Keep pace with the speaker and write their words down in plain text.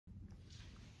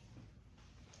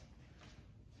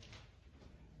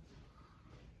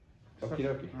Okie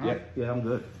dokie. Yeah, I'm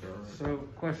good. So,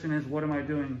 question is, what am I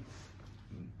doing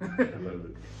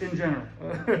in general?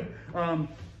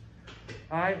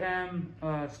 I am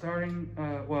starting,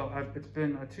 it's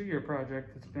been a 2-year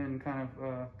project. It's been kind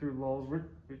of through lulls.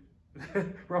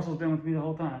 Russell's been with me the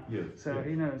whole time, so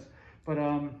he knows. But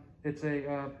it's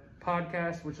a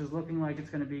podcast which is looking like it's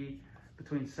going to be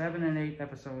between 7 and 8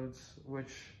 episodes,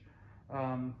 which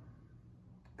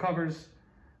covers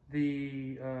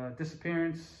the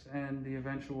disappearance and the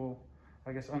eventual,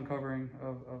 I guess, uncovering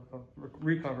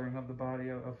recovering of the body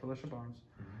of Felicia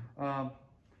Barnes.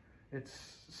 It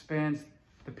spans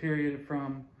the period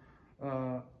from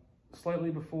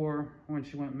slightly before when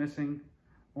she went missing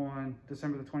on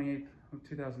December the 28th of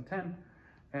 2010,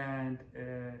 and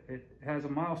it has a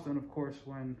milestone, of course,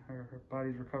 when her body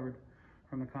is recovered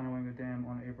from the Conowingo Dam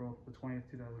on April the 20th,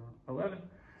 2011.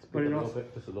 But it also,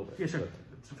 just a little bit. Yeah, sure.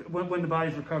 When the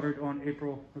body's recovered on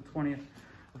April the 20th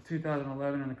of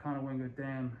 2011 in the Conowingo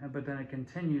Dam, but then it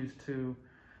continues to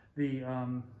the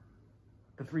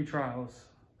 3 trials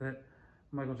that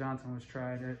Michael Johnson was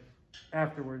tried at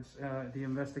afterwards, the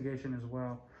investigation as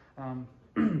well.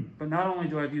 But not only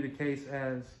do I view the case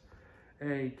as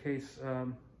a case,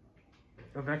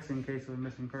 a vexing case of a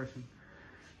missing person,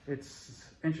 it's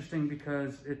interesting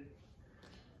because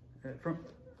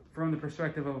from the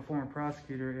perspective of a former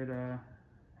prosecutor,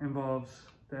 it involves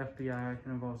the FBI, it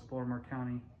involves Baltimore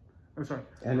County,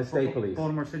 and the state police,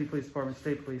 Baltimore City Police Department,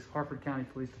 State Police, Harford County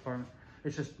Police Department.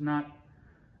 It's just not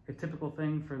a typical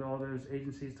thing for all those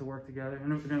agencies to work together,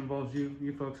 and it involves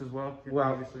you folks as well.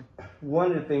 Well, obviously,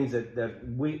 one of the things that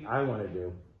I want to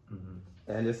do,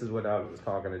 and this is what I was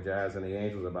talking to Jazz and the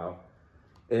Angels about,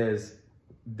 is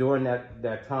during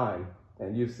that time,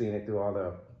 and you've seen it through all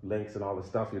the links and all the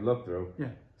stuff you look through. Yeah.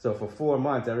 So for 4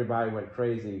 months, everybody went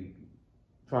crazy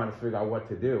trying to figure out what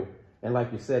to do. And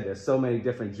like you said, there's so many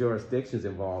different jurisdictions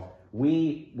involved.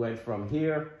 We went from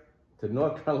here to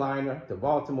North Carolina, to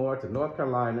Baltimore, to North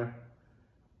Carolina,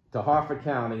 to Harford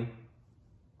County,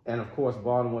 and of course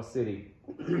Baltimore City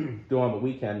during the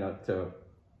weekend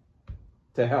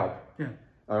to help. Yeah.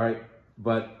 All right.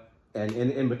 But and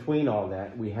in between all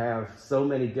that, we have so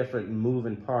many different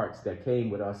moving parts that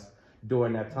came with us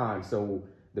during that time. So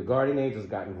the Guardian Angels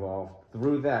got involved.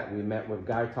 Through that, we met with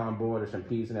Guy Tom Borders and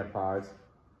Peas in Their Pods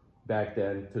back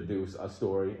then to do a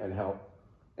story and help.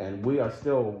 And we are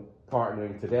still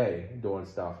partnering today doing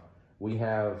stuff. We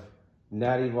have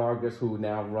Natty Vargas, who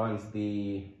now runs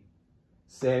the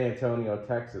San Antonio,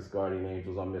 Texas Guardian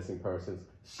Angels on Missing Persons.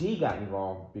 She got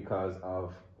involved because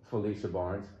of Felicia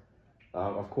Barnes.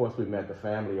 Of course, we met the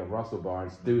family of Russell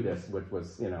Barnes through this, which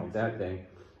was, that thing.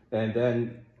 And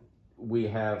then we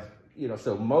have,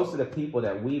 so most of the people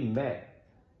that we met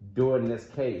during this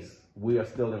case, we are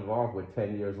still involved with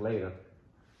 10 years later,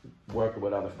 working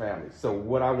with other families. So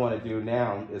what I want to do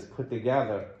now is put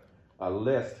together a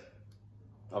list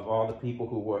of all the people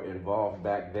who were involved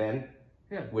back then,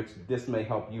 which this may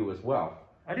help you as well.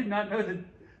 I did not know that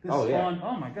this spawned,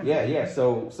 oh my goodness. Yeah.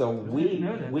 So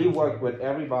we worked with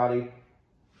everybody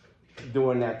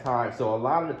during that time. So a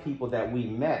lot of the people that we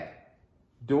met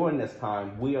during this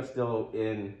time, we are still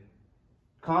in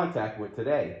contact with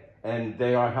today, and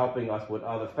they are helping us with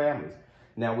other families.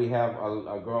 Now we have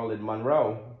a girl in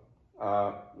Monroe,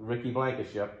 Ricky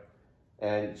Blankenship,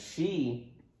 and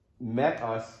she met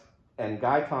us and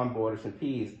Guy Tom Borders and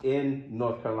Peas in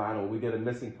North Carolina. We did a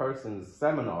missing persons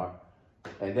seminar,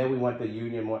 and then we went to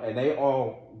Union, and they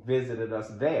all visited us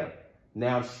there.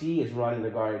 Now she is running the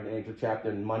Guardian Angel chapter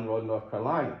in Monroe, North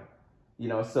Carolina.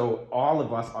 So all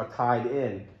of us are tied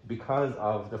in because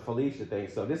of the Felicia thing.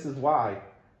 So this is why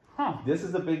this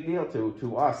is a big deal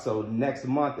to us. So next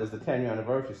month is the 10-year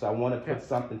anniversary. So I want to put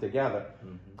something together.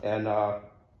 And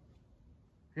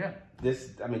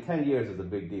 10 years is a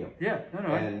big deal. Yeah,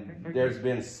 And there's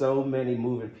been so many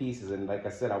moving pieces. And like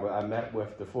I said, I met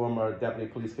with the former Deputy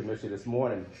Police Commissioner this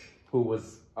morning, who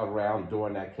was around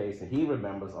during that case, and he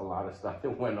remembers a lot of stuff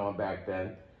that went on back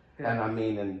then. Yeah. And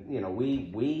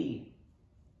we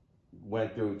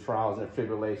went through trials and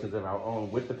tribulations of our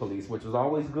own with the police, which was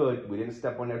always good. We didn't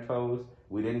step on their toes.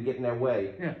 We didn't get in their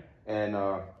way. Yeah. And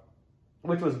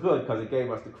which was good because it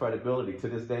gave us the credibility. To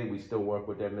this day, we still work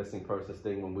with their missing persons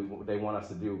thing when they want us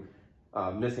to do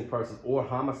missing persons or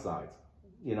homicides.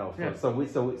 So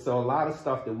a lot of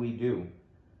stuff that we do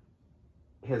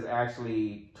has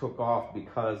actually took off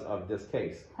because of this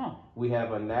case. We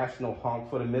have a national Honk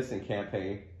for the Missing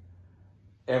campaign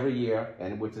every year,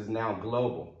 and which is now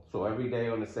global. So every day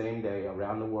on the same day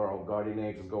around the world, Guardian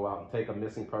Angels go out and take a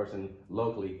missing person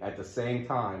locally at the same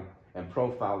time and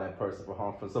profile that person for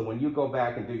Honk for. So when you go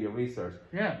back and do your research,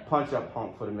 punch up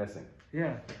Honk for the Missing.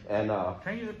 Yeah. And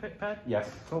Can you use a pad? yes.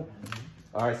 Cool.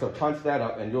 All right, so punch that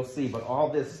up and you'll see. But all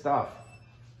this stuff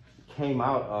came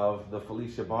out of the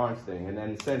Felicia Barnes thing. And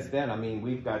then since then, I mean,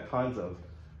 we've got tons of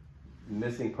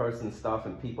missing person stuff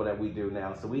and people that we do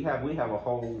now. So we have a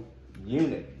whole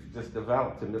unit just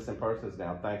developed to missing persons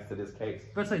now, thanks to this case.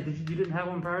 Let's say, you didn't have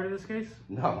one prior to this case?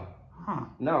 No. Huh.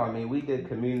 No, I mean, we did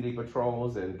community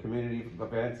patrols and community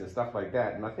events and stuff like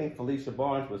that. And I think Felicia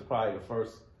Barnes was probably the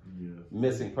first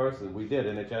missing person we did,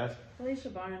 isn't it, Jazz? Felicia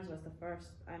Barnes was the first.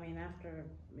 I mean, after,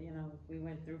 we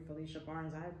went through Felicia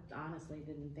Barnes, I honestly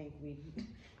didn't think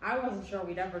I wasn't sure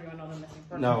we'd ever do another missing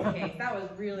person case. That was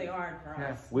really hard for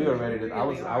us. We were ready to,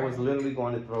 I was literally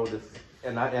going to throw this,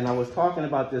 and I was talking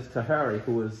about this to Harry,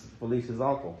 who is Felicia's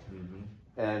uncle.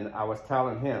 And I was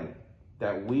telling him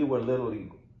that we were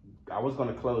literally, I was going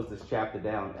to close this chapter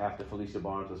down after Felicia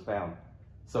Barnes was found.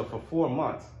 So for 4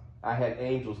 months, I had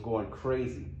angels going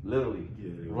crazy, literally,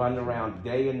 running around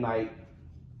day and night,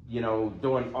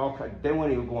 doing all kinds. They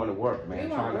weren't even going to work, man.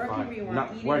 We weren't working, we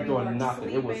weren't eating, weren't we doing weren't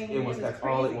nothing. sleeping. It was that's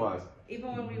all it was.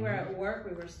 Even when we were at work,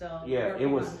 we were still it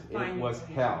was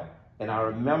hell. And I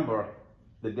remember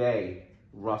the day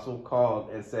Russell called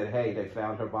and said, hey, they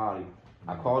found her body.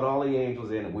 I called all the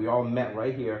angels in and we all met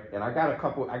right here. And I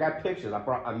got pictures.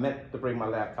 I meant to bring my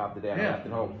laptop today. I left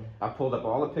it home. I pulled up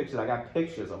all the pictures. I got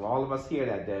pictures of all of us here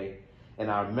that day. And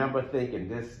I remember thinking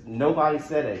nobody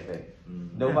said anything.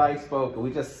 Nobody spoke. And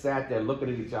we just sat there looking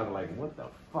at each other like, what the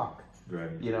fuck?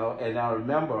 Right. And I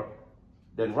remember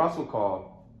then Russell called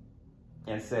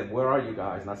and said, where are you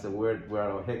guys? And I said, we're at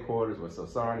our headquarters. We're so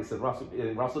sorry. And he said,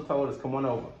 Russell told us, come on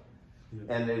over.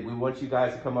 And we want you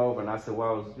guys to come over. And I said,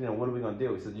 well, what are we going to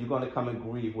do? He said, you're going to come and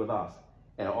grieve with us.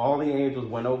 And all the angels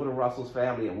went over to Russell's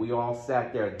family, and we all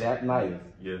sat there that night.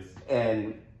 Yes.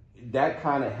 And that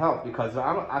kind of helped, because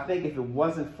I think if it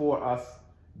wasn't for us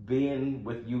being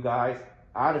with you guys,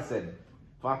 I'd have said,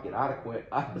 fuck it, I'd have quit.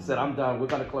 I'd have said, I'm done. We're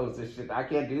going to close this shit. I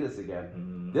can't do this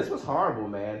again. This was horrible,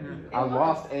 man. I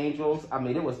lost angels. I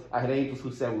mean, I had angels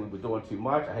who said we were doing too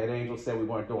much. I had angels who said we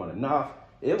weren't doing enough.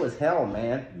 It was hell,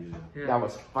 man. I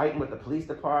was fighting with the police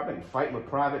department and fighting with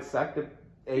private sector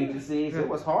agencies. It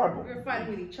was horrible. We were fighting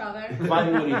with each other.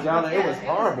 Fighting with each other. It was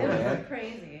horrible, man. It was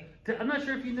crazy. I'm not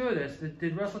sure if you knew this.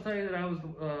 Did Russell tell you that I was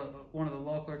one of the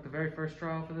law clerks, the very first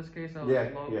trial for this case? I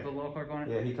was the law clerk on it?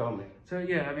 Yeah, he told me. So,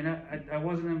 yeah, I mean, I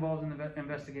wasn't involved in the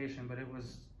investigation, but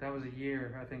that was a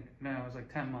year, I think. No, it was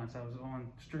like 10 months. I was on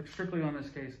strictly on this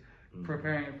case,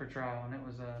 preparing it for trial, and it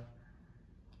was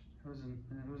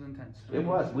intense. It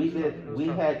was.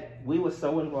 We were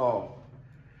so involved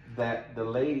that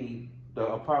the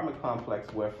apartment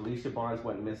complex where Felicia Barnes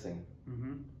went missing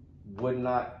would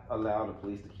not allow the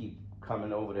police to keep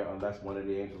coming over there unless one of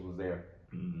the angels was there.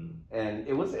 And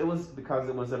it was because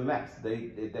it was a mess.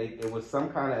 It was some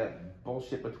kind of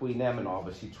bullshit between them and all,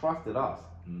 but she trusted us.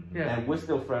 And we're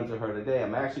still friends with her today.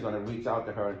 I'm actually going to reach out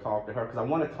to her and talk to her, because I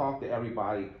want to talk to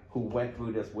everybody who went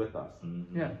through this with us.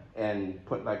 And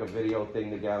put like a video thing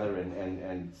together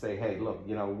and say, hey, look,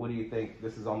 what do you think?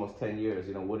 This is almost 10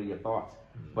 years. What are your thoughts?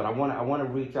 But I want to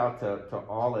reach out to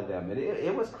all of them. And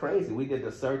it was crazy. We did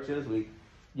the searches. We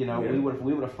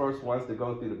were the first ones to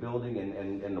go through the building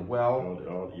and the well.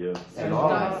 And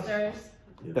all dumpsters.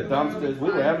 The dumpsters. We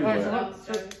were everywhere.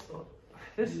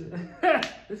 This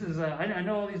is I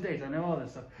know all these dates. I know all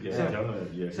this stuff.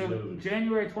 So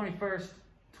January 21st,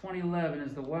 2011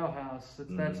 is the Well House.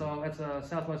 That's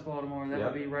Southwest Baltimore. That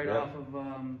would be right off of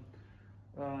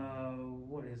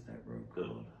what is that road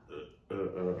called?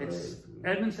 It's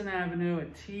Edmondson Avenue.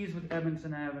 It tees with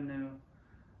Edmondson Avenue.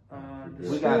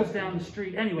 The school's down the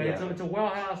street. Anyway, it's a Well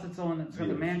House. It's got the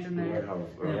mansion there.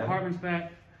 The apartments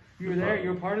back. You were there. You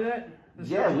were part of that.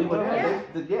 Yeah, we were there.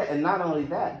 And not only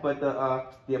that, but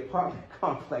the apartment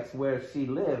complex where she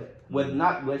lived was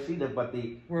not where she lived, but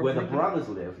where the brothers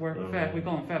lived. We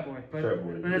call him Fat Boy. But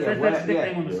that's the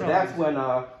nickname on the side. That's when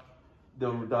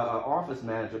the office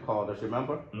manager called us,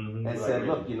 remember? And said,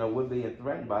 look, we're being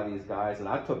threatened by these guys. And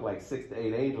I took like 6 to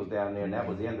 8 angels down there, and that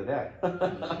was the end of that.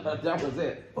 That was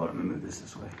it. Oh, let me move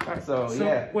this way. Right. So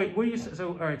wait, what do you say? So,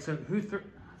 all right, so who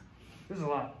this is a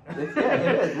lot. It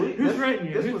is. Who threatened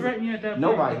you? Who threatened you at that point?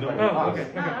 Nobody. Okay.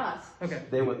 Not us. Okay.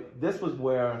 This was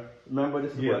where. Remember,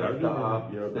 this is where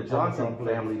the Johnson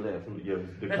family lived.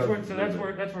 That's where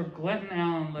Glenton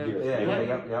Allen lived.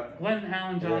 Glenton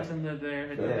Allen Johnson lived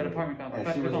there at that apartment complex.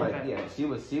 And she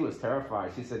was like, she was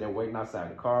terrified. She said they're waiting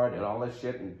outside the car and all that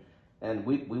shit. And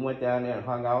we went down there and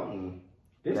hung out, and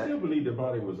They still believe the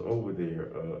body was over there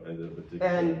at a particular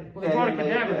time. Well, they brought a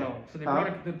cadaver dog. So they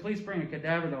brought the police bring a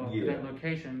cadaver dog to that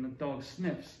location. The dog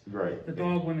sniffs. Right. The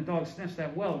dog, when the dog sniffs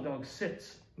that well, the dog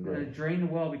sits. Right. And they drain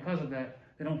the well because of that.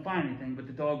 They don't find anything, but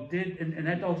the dog did, and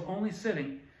that dog's only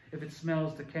sitting if it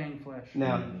smells decaying flesh.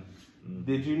 Now,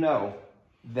 did you know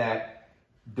that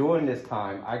during this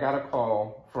time, I got a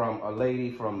call from a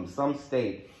lady from some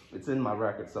state, it's in my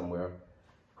record somewhere,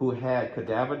 who had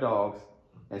cadaver dogs,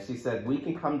 and she said, we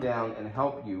can come down and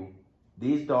help you.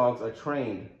 These dogs are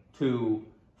trained to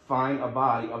find a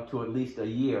body up to at least a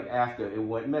year after it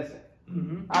went missing.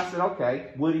 Mm-hmm. I said,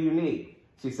 okay, what do you need?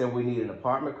 She said, we need an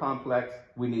apartment complex,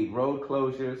 we need road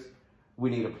closures, we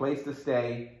need a place to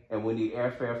stay, and we need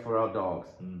airfare for our dogs.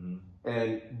 Mm-hmm.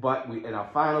 And our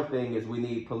final thing is we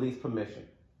need police permission.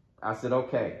 I said,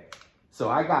 okay. So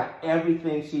I got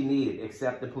everything she needed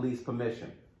except the police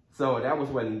permission. So that was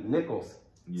when Nichols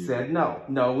said,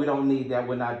 no, we don't need that.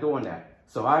 We're not doing that.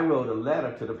 So I wrote a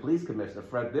letter to the police commissioner,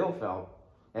 Fred Billfeld,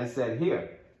 and said,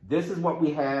 here, this is what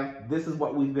we have. This is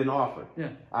what we've been offered. Yeah.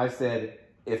 I said,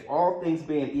 if all things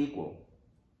being equal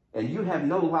and you have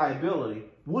no liability,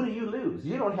 what do you lose?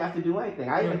 You don't have to do anything.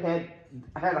 I even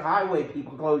had highway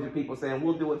people, closure people saying,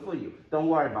 we'll do it for you. Don't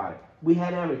worry about it. We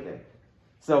had everything.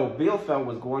 So Billfeld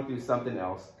was going through something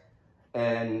else,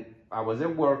 and I was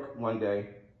at work one day,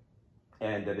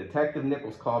 and the detective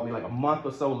Nichols called me like a month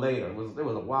or so later. It was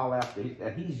a while after,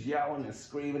 and he's yelling and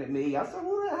screaming at me. I said,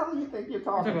 "Who the hell do you think you're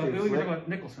talking to?" You're talking about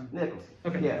Nicholson. Nichols.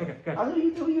 Okay. Yeah. Okay. Gotcha. I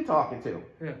said, who are you talking to?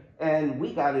 Yeah. And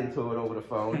we got into it over the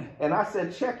phone, and I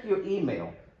said, "Check your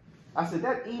email." I said,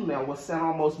 "That email was sent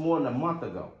almost more than a month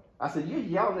ago." I said, "You're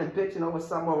yelling and bitching over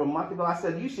something over a month ago." I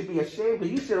said, "You should be ashamed, but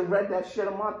you should have read that shit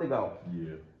a month ago."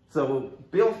 Yeah. So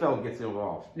Billfeld gets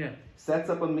involved. Yeah. Sets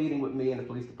up a meeting with me in the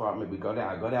police department. We go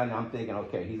down. I go down and I'm thinking,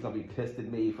 okay, he's going to be pissed at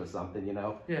me for something, you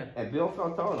know? Yeah. And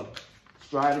Billfeld told him,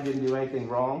 Strider didn't do anything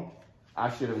wrong. I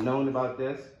should have known about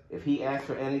this. If he asked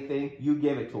for anything, you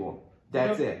give it to him.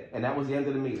 That's it. And that was the end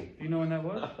of the meeting. You know when that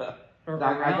was?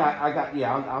 I got.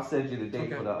 Yeah, I'll send you the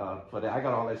date for that. I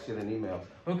got all that shit in emails.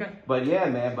 Okay. But yeah,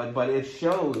 man. But it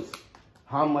shows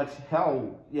how much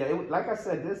hell. Yeah. Like I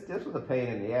said, this was a pain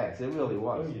in the ass. It really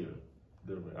was.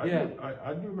 Oh, yeah.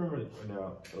 I do remember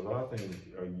now. A lot of things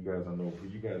you guys don't know. For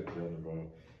you guys that are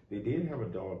involved, they did have a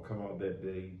dog come out that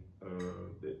day.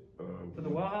 For the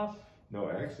Well House. No,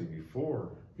 actually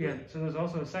before. Yeah, so there's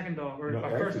also a second dog, or a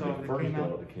first dog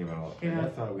that came out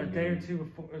a day or two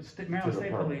before. Maryland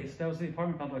State Police, that was the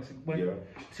apartment complex. It went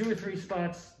 2 or 3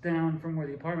 spots down from where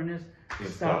the apartment is. It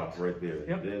stopped right there.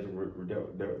 Yep.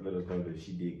 That let us know that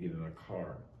she did get in a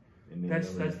car. And then that's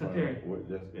the theory.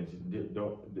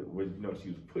 And she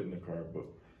was put in the car, but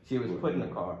she was put in the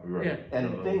car. Right. Yeah.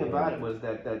 And the thing about it was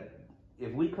that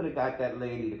if we could have got that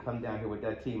lady to come down here with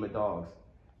that team of dogs,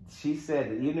 she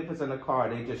said that even if it's in a car,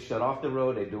 they just shut off the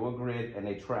road, they do a grid, and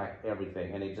they track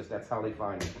everything, and that's how they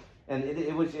find it. And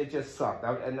it just sucked.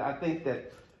 And I think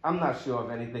that, I'm not sure if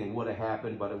anything would have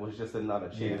happened, but it was just another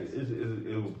chance. Yeah,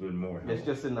 it was been more help. It's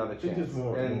just another chance. It's just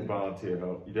more volunteer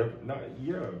help.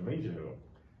 Major help.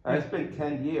 It's been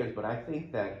 10 years, but I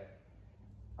think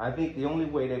the only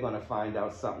way they're going to find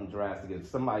out something drastic is if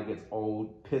somebody gets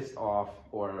old, pissed off,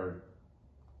 or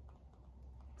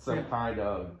some kind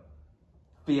of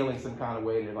feeling some kind of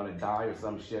way they're going to die or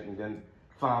some shit, and then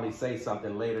finally say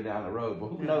something later down the road. But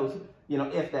who knows,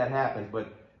 if that happens.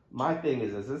 But my thing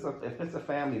is if it's a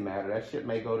family matter, that shit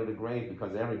may go to the grave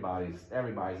because everybody's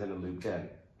in the loop then,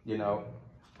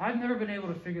 I've never been able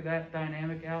to figure that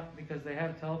dynamic out because they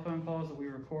have telephone calls that we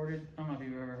recorded. I don't know if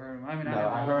you've ever heard them. I mean,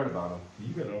 I heard about them.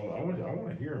 You got all. I want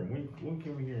to hear them. When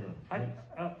can we hear them? I'm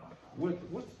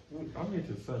here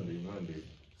till Sunday, Monday,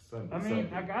 Sunday. I mean,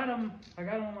 Sunday. I got them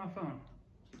on my phone.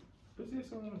 Let's hear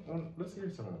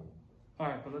some of them. All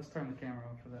right, but let's turn the camera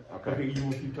off for that. Okay, you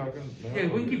want to keep talking? Yeah,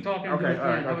 we can keep talking. Okay, all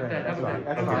right, How about that? That's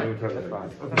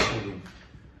fine.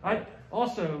 I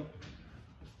also,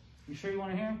 you sure you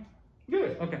want to hear him?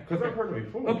 Good. Okay. Because I've heard them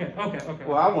before. Okay.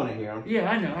 Well, I want to hear them.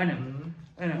 Yeah, I know. Mm-hmm.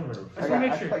 I know. I just want to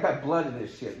make sure. I got blood in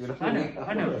this shit. I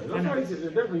know.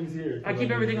 I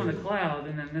keep everything on the cloud,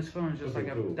 and then this phone is just like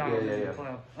a document in the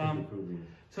cloud.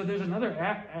 So there's another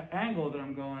angle that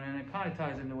I'm going, and it kind of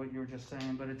ties into what you were just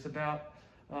saying, but it's about,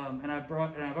 and I've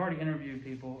already interviewed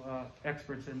people,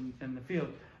 experts in the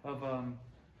field of, I don't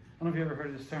know if you ever heard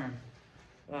of this term,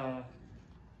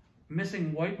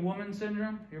 missing white woman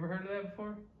syndrome. You ever heard of that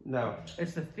before? No.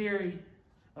 It's the theory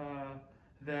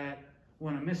that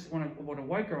when a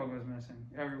white girl goes missing,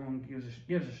 everyone gives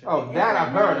a shit. Oh, that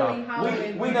I've heard of.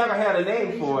 We never had a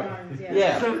name for it.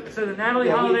 Yeah. So the Natalie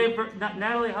Holloway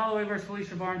versus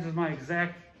Felicia Barnes is my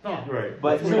exact thought. Right.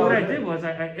 But So what I did was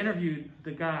I interviewed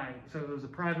the guy. So it was a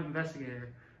private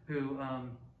investigator who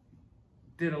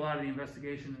did a lot of the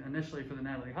investigation initially for the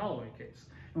Natalie Holloway case.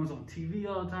 It was on TV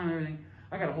all the time and everything.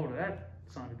 I got a hold of that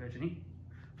son of a bitch, and he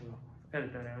will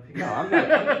edit that out if you No,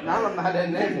 I'm not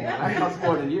editing anything. I'm not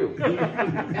supporting you.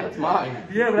 That's mine.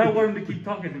 Yeah, but I want him to keep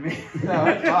talking to me. No,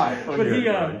 that's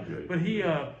fine. But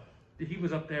he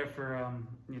was up there for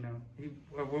you know, he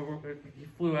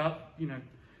flew out, you know,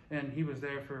 and he was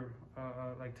there for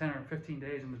like 10 or 15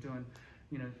 days and was doing,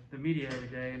 you know, the media every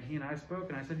day. And he and I spoke,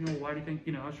 and I said, you know, why do you think,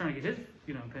 you know, I was trying to get his,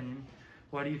 you know, opinion.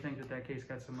 Why do you think that case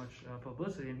got so much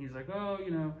publicity? And he's like, oh,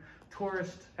 you know,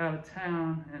 tourist out of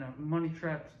town in a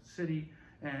money-trapped city,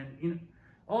 and you know,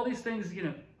 all these things, you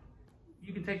know,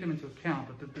 you can take them into account.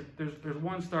 But there's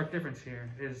one stark difference here.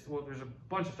 There's a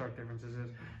bunch of stark differences.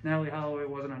 Is Natalie Holloway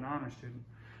wasn't an honor student.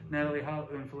 Natalie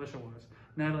Holloway and Felicia was.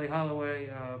 Natalie Holloway,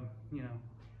 you know,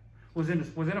 was in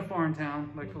a foreign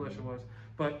town like Felicia was.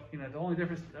 But you know, the only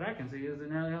difference that I can see is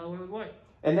that Natalie Holloway was white.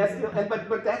 And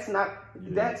but that's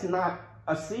not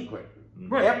a secret.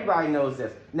 Right. Everybody knows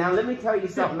this. Now let me tell you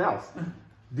something else.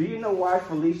 Do you know why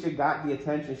Felicia got the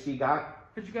attention she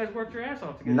got? But you guys worked your ass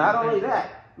off together. Not only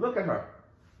that, look at her.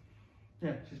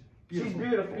 Yeah, she's beautiful. She's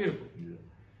beautiful. Beautiful.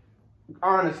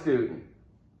 Honor student,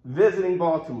 visiting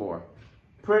Baltimore,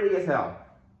 pretty as hell.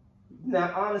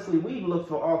 Now, honestly, we looked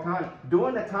for all kinds.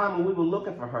 During the time when we were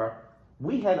looking for her,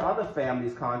 we had other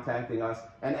families contacting us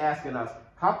and asking us,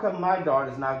 how come my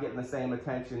daughter's not getting the same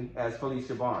attention as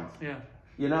Felicia Barnes? Yeah.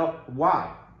 You know,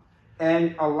 why?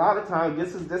 And a lot of times,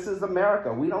 this is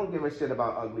America. We don't give a shit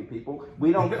about ugly people.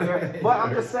 We don't care. But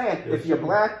I'm just saying, if you're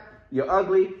black, you're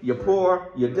ugly, you're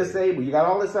poor, you're disabled, you got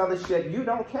all this other shit, you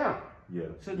don't count. Yeah.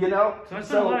 So, you know? So I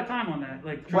spent a lot of time on that,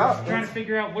 like trying to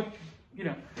figure out what, you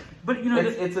know. But you know,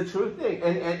 it's a true thing,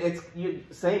 and it's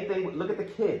same thing. Look at the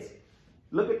kids.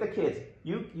 Look at the kids.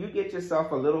 You get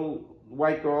yourself a little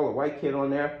white girl or white kid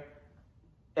on there,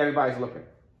 everybody's looking.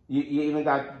 You even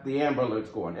got the Amber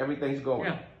Alerts going. Everything's going.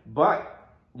 Yeah.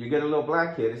 But you get a little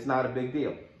black kid, it's not a big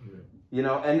deal. Yeah. You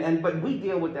know, but we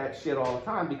deal with that shit all the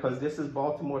time because this is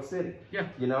Baltimore City. Yeah.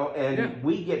 You know, and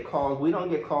we get calls. We don't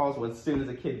get calls as soon as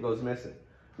a kid goes missing.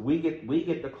 We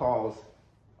get the calls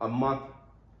a month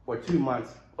or 2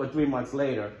 months or 3 months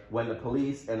later when the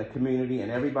police and the community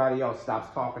and everybody else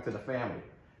stops talking to the family.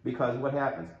 Because what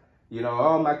happens? You know,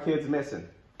 oh, my kid's missing.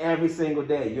 Every single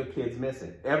day, your kid's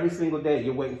missing. Every single day,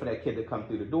 you're waiting for that kid to come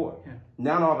through the door. Yeah.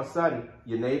 Now, all of a sudden,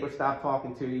 your neighbors stop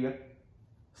talking to you.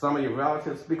 Some of your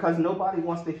relatives, because nobody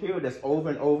wants to hear this over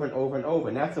and over and over and over.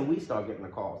 And that's when we start getting the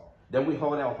calls. Then we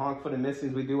hold our honk for the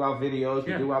missings. We do our videos.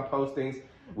 We do our postings.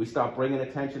 We start bringing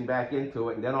attention back into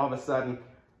it. And then all of a sudden,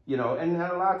 you know, and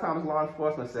a lot of times law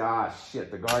enforcement say, ah,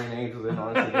 shit, the guardian angels in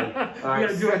on us again. All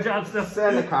right, do our job still.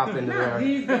 Send the cop into there.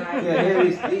 These guys.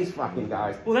 Yeah, these fucking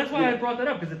guys. Well, that's why I brought that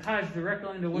up, because it ties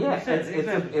directly into what you said.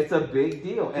 It's a big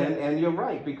deal. And you're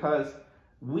right, because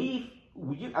we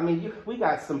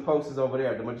got some posters over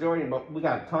there. The majority, we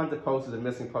got tons of posters and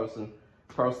missing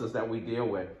posters that we deal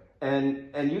with.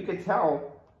 And you can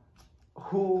tell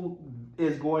who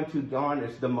is going to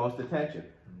garnish the most attention.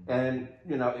 And,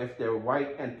 you know, if they're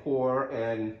white and poor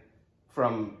and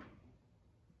from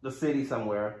the city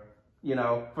somewhere, you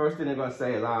know, first thing they're going to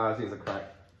say is, she's a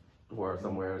crack whore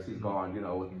somewhere, she's gone, you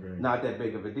know, not that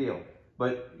big of a deal.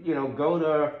 But, you know, go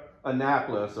to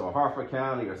Annapolis or Harford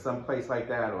County or someplace like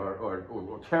that,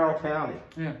 or Carroll County,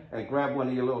 and grab one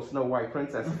of your little Snow White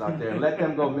princesses out there and let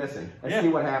them go missing and see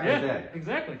what happens then.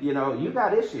 Exactly. You know, you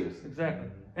got issues. Exactly.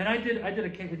 And I did a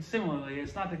case similarly.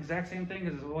 It's not the exact same thing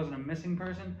because it wasn't a missing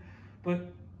person,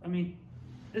 but I mean,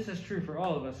 this is true for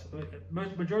all of us.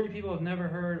 Majority of people have never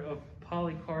heard of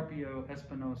Policarpio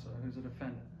Espinosa, who's a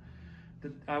defendant.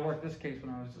 I worked this case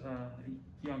when I was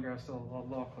younger. I was still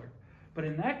a law clerk. But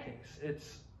in that case,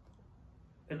 it's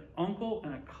an uncle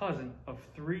and a cousin of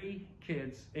 3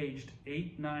 kids aged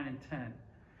 8, 9, and 10.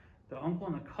 The uncle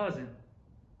and the cousin,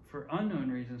 for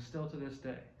unknown reasons, still to this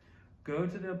day, go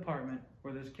to the apartment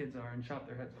where those kids are and chop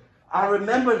their heads off. I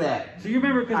remember that. So you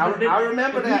remember, because I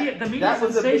remember that. The media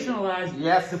sensationalized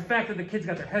yes. the fact that the kids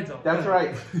got their heads off. That's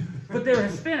right. But they were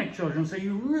Hispanic children, so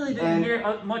you really didn't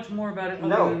hear much more about it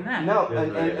other than that. No,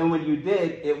 and when you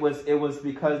did, it was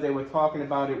because they were talking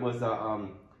about it was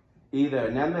either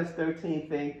an MS-13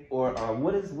 thing or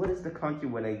what is the country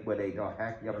where they go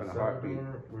hack you up in a heartbeat?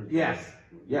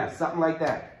 Yes, something like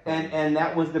that. And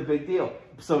that was the big deal.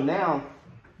 So now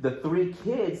the 3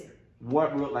 kids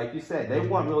weren't, like you said, they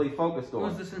weren't really focused on. It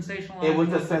was the sensational. It was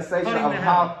the sensation of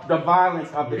how the violence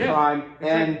of the crime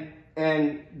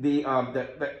and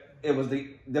it was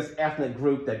this ethnic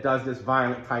group that does this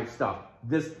violent type stuff.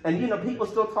 this, and you know, people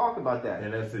still talk about that.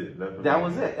 And that's it. That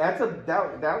was it.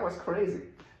 That was crazy.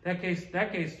 That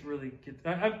case really gets.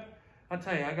 I'll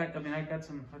tell you,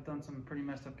 I've done some pretty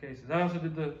messed up cases. I also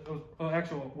did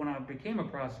when I became a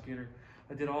prosecutor,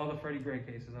 I did all the Freddie Gray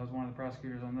cases. I was one of the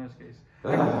prosecutors on those cases.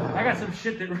 I got some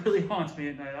shit that really haunts me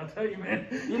at night. I'll tell you, man.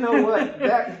 You know what?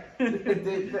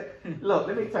 Look,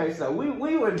 let me tell you something.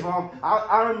 We were involved.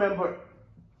 I remember,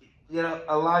 you know,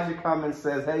 Elijah Cummings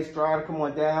says, "Hey, Strider, come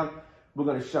on down. We're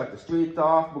gonna shut the streets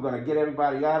off. We're gonna get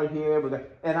everybody out of here."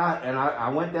 And I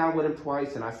went down with him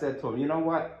twice, and I said to him, "You know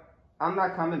what? I'm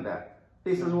not coming back."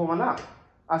 He says, "Well, why not?"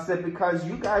 I said, "Because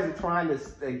you guys are trying to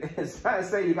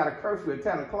say you got a curfew at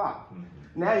 10 o'clock.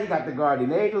 Now you got the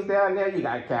Guardian Angels down there, you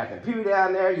got Captain Pew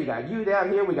down there, you got you down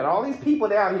here, we got all these people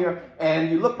down here, and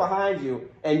you look behind you,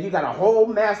 and you got a whole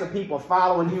mass of people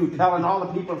following you, telling all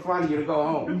the people in front of you to go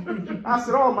home." I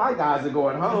said, "All my guys are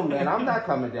going home, man. I'm not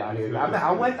coming down here."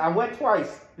 I went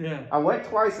twice. Yeah. I went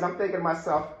twice, and I'm thinking to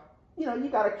myself, you know, you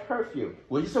got a curfew.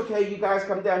 Well, it's okay. You guys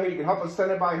come down here. You can help us send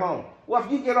everybody home. Well,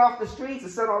 if you get off the streets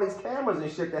and send all these cameras and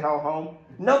shit the hell home,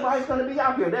 nobody's going to be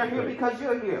out here. They're here because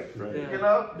you're here. Right. You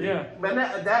know? Yeah. But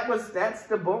that's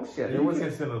the bullshit. You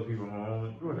can't send those people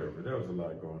home. Whatever. There was a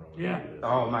lot going on. Yeah.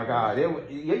 Oh my God.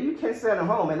 You can't send them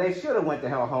home, and they should have went the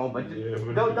hell home. But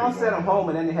don't send them home,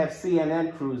 and then they have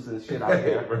CNN crews and shit out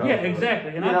there. Yeah,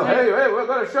 exactly. And you know, hey, we're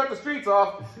going to shut the streets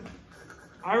off.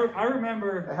 I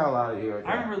remember. The hell out of here.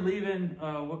 I remember leaving.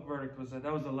 What verdict was that?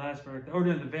 That was the last verdict. Or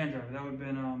no, the van driver. That would have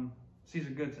been Caesar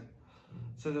Goodson.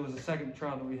 So there was a second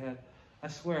trial that we had. I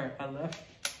swear, I left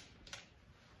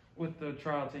with the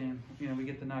trial team. You know, we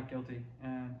get the not guilty.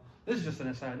 And this is just an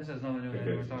aside. This has nothing to do with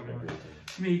anything we're talking about.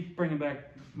 It's me bringing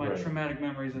back my traumatic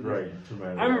memories of this. Right.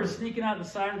 Traumatic. I remember sneaking out the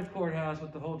side of the courthouse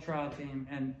with the whole trial team,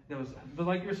 and but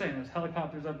like you were saying, there's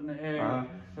helicopters up in the air.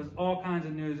 There's all kinds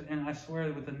of news, and I swear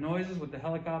that with the noises, with the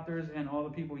helicopters, and all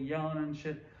the people yelling and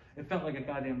shit, it felt like a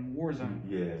goddamn war zone.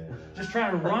 Yeah. Just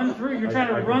trying to run through. You're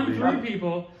trying to run through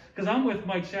people. Because I'm with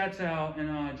Mike Schatzow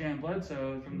and Jan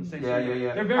Bledsoe from the same.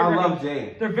 Yeah. They're very. I love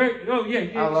Jane. They're very. Oh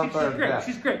yeah. I love her. She's great. Yeah.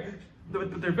 She's great.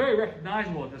 But they're very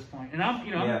recognizable at this point. And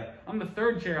I'm the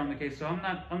third chair on the case, so I'm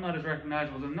not as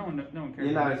recognizable. So no one cares.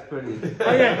 You're not as pretty.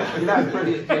 Oh yeah. You're not as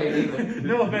pretty as Jane either.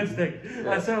 No offense, Dick.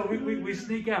 So we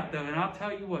sneak out though, and I'll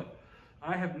tell you what.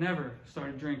 I have never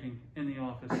started drinking in the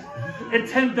office at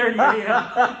 10:30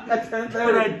 a.m. At 10:30.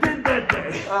 But I did that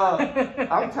day.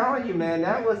 I'm telling you, man,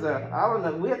 that was I don't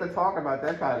know, we have to talk about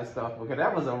that kind of stuff because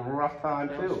that was a rough time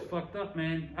that too. Was fucked up,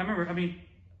 man. I remember,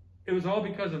 it was all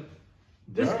because of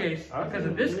this case. Because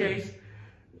of this case,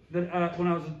 that when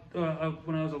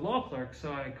I was a law clerk,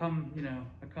 so I become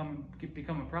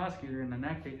a prosecutor, and then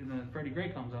that case, and then Freddie Gray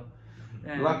comes up.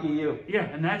 And, lucky you. Yeah,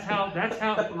 and that's how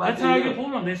I get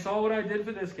pulled on. They saw what I did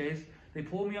for this case. They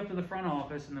pulled me up to the front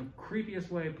office in the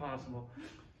creepiest way possible.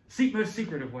 Most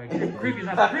secretive way. Creepy's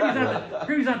not the I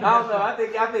don't know.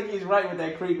 I think he's right with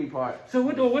that creepy part. So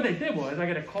what they did was, I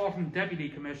got a call from the deputy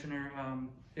commissioner,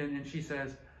 and she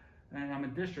says, and I'm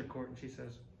in district court, and she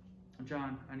says,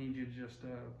 "John, I need you to just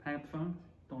hang up the phone,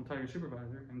 don't tell your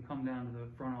supervisor, and come down to the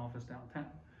front office downtown.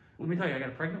 Let me tell you, I got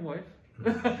a pregnant wife.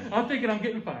 I'm thinking I'm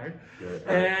getting fired,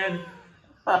 and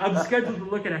I'm scheduled to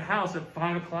look at a house at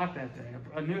 5 o'clock that day,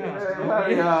 a new house.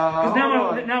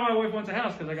 Because now my wife wants a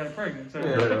house because I got her pregnant. So,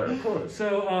 of course.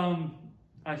 So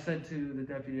I said to the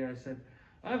deputy, I said,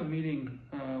 I have a meeting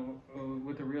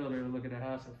with the realtor to look at a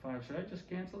house at 5. Should I just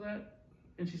cancel that?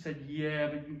 And she said, yeah,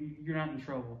 but you're not in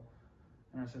trouble.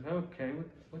 And I said, okay,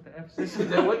 what the F is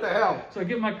this? What the hell? So I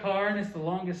get in my car, and it's the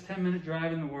longest 10-minute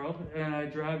drive in the world. And I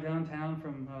drive downtown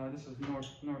from, this is north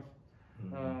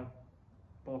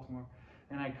Baltimore.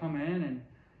 And I come in and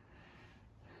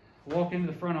walk into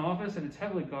the front office, and it's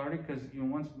heavily guarded because,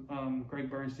 once Greg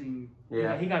Bernstein,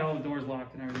 he got all the doors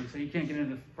locked and everything. So you can't get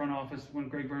into the front office when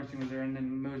Greg Bernstein was there, and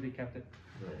then Mosby kept it.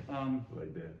 Right.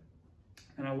 Like that.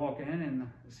 And I walk in and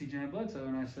see Jan Bledsoe,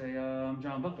 and I say, I'm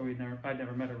John Butler. I'd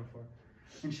never met her before.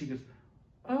 And she goes,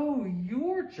 oh,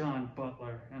 you're John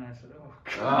Butler. And I said, oh,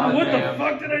 God, what the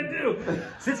fuck did I do?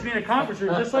 Sits me in a conference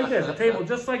room just like this, a table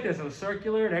just like this. It was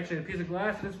circular, and actually a piece of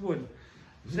glass, and it's wood.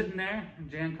 Sitting there, and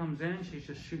Jan comes in, she's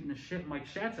just shooting the shit. Mike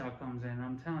Schatzow comes in, and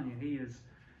I'm telling you, he is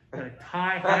got a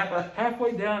tie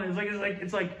halfway down.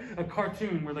 It's like a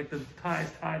cartoon where like the tie's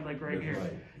tied like right here.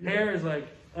 Right. Hair is like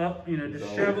up,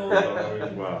 disheveled.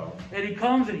 Wow. And he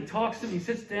comes and he talks to me. He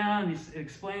sits down and he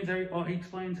explains he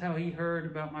explains how he heard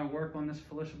about my work on this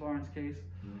Felicia Barnes case.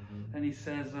 Mm-hmm. And he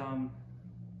says,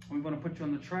 we want to put you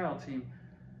on the trial team.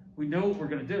 We know what we're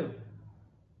going to do,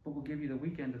 but we'll give you the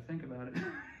weekend to think about it.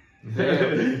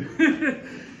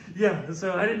 Yeah,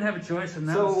 so I didn't have a choice, and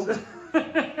that was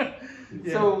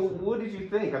So what did you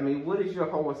think? I mean, what is your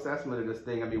whole assessment of this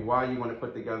thing? I mean, why you want to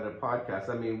put together a podcast?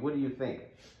 I mean, what do you think?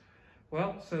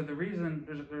 Well, so the reason,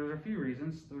 there's a few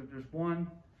reasons. There's one,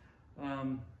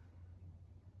 and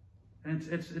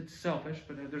it's selfish,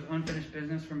 but there's unfinished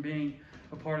business from being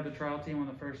a part of the trial team on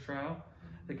the first trial.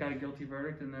 They got a guilty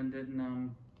verdict and then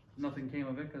didn't, nothing came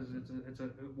of it because it's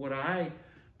what I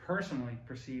personally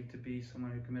perceive to be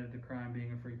someone who committed the crime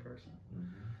being a free person.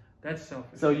 Mm-hmm. That's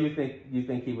selfish. So you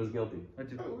think he was guilty? I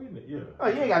do. Oh, yeah. Oh,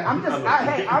 you ain't got.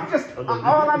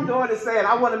 All I'm doing is saying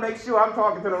I want to make sure I'm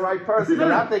talking to the right person,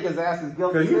 and I think his ass is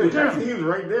guilty. He was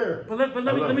right there. But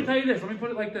let me tell you this. Let me put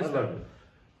it like this. Though. It.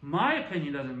 My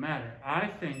opinion doesn't matter.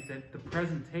 I think that the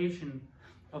presentation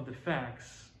of the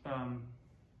facts,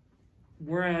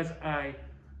 whereas I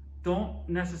don't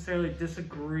necessarily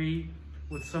disagree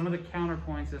with some of the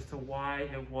counterpoints as to why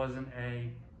it wasn't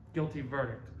a guilty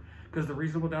verdict. Because the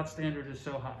reasonable doubt standard is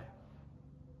so high.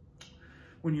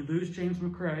 When you lose James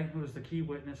McCrae, who was the key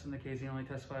witness in the case, he only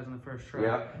testifies in the first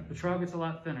trial. The trial gets a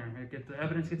lot thinner. The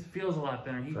evidence feels a lot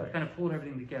thinner. He kind of pulled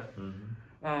everything together.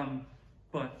 Mm-hmm.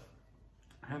 But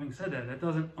having said that,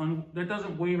 that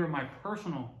doesn't waver my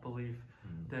personal belief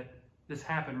that this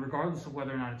happened, regardless of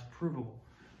whether or not it's provable.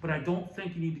 But I don't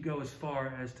think you need to go as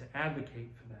far as to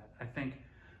advocate for that. I think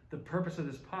the purpose of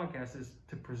this podcast is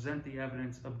to present the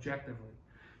evidence objectively.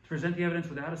 Present the evidence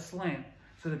without a slant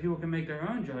so that people can make their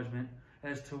own judgment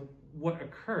as to what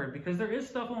occurred, because there is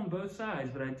stuff on both sides,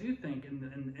 but I do think in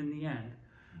the end,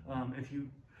 if you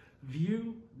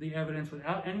view the evidence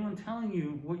without anyone telling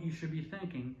you what you should be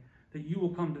thinking, that you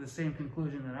will come to the same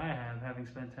conclusion that I have, having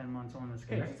spent 10 months on this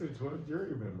case. And actually 12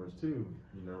 jury members too,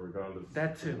 regardless.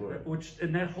 That too,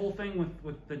 and that whole thing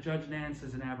with the Judge Nance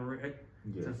is an aberration.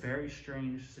 It's a very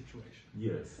strange situation.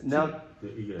 Yes. Now,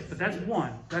 but that's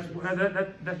one. That's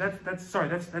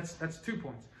 2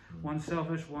 points. One's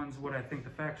selfish. One's what I think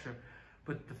the facts show.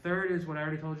 But the third is what I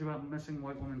already told you about missing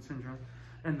white woman syndrome,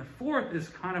 and the fourth is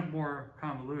kind of more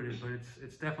convoluted, but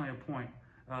it's definitely a point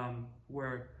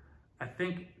where I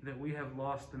think that we have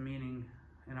lost the meaning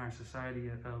in our society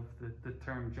of the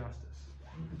term justice.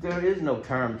 There is no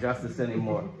term justice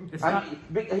anymore.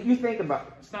 You think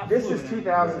about this is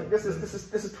 2000. This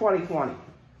is 2020.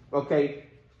 Okay.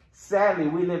 Sadly,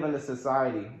 we live in a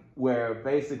society where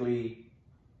basically,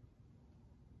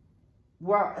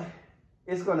 well,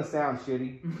 it's going to sound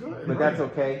shitty, but that's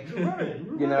okay.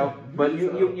 But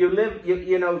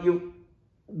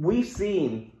we've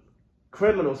seen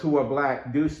criminals who are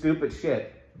black do stupid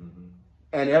shit.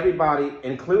 And everybody,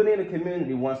 including the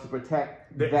community, wants to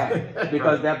protect that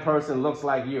because that person looks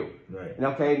like you. Right.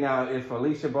 Okay, now if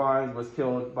Felicia Barnes was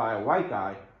killed by a white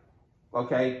guy,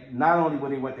 okay, not only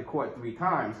would he went to court 3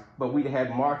 times, but we'd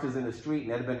had marches in the street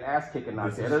and there'd been ass kicking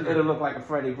out there. It'll look like a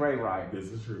Freddie Gray riot. This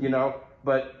is true.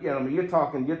 But you're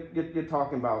talking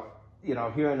about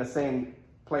here in the same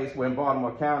place where in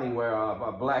Baltimore County where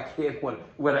a black kid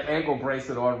with an ankle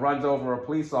bracelet on runs over a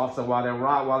police officer while they're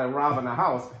robbing a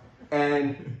house.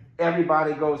 And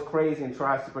everybody goes crazy and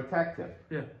tries to protect him.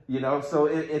 Yeah. So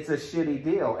it's a shitty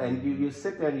deal. And you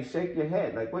sit there and you shake your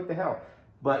head like, what the hell?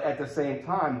 But at the same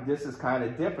time, this is kind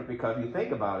of different because if you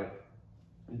think about it,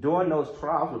 during those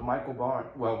trials with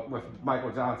with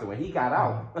Michael Johnson, when he got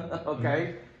out,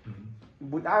 okay,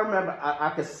 I remember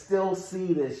I could still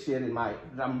see this shit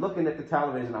I'm looking at the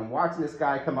television, I'm watching this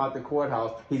guy come out the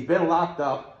courthouse. He's been locked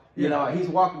up. He's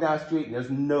walking down the street and there's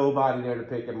nobody there to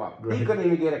pick him up. Right. He couldn't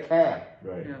even get a cab.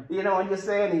 Right. Yeah. And you're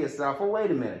saying to yourself, well, wait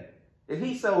a minute. If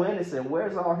he's so innocent,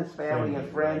 where's all his family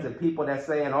and friends and people that's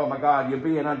saying, oh my God, you're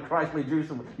being unchristly Jewish.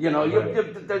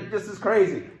 This is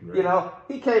crazy. Right.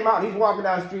 He came out, he's walking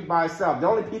down the street by himself. The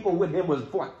only people with him was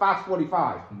Fox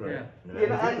 45. Right.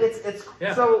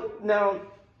 And so now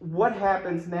what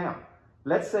happens now?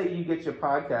 Let's say you get your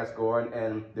podcast going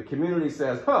and the community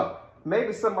says,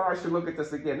 maybe somebody should look at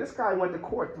this again. This guy went to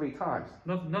court 3 times.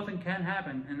 Nothing can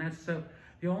happen, and that's the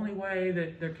only way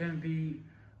that there can be.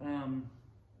 And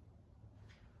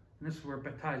this is where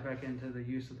it ties back into the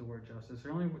use of the word justice. The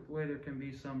only way there can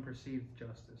be some perceived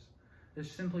justice is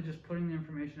simply just putting the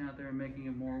information out there and making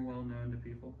it more well known to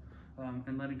people,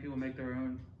 and letting people make their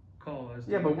own call.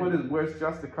 But where's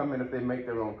justice come in if they make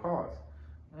their own cause?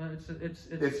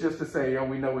 It's just to say,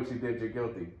 we know what you did. You're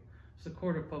guilty. It's a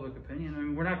court of public opinion. I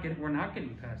mean, we're not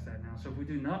getting past that now. So if we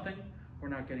do nothing, we're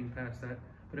not getting past that.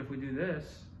 But if we do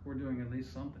this, we're doing at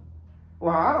least something.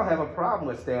 Well, I don't have a problem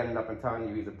with standing up and telling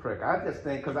you he's a prick. I just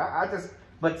think,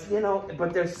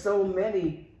 but there's so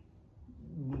many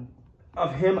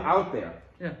of him out there.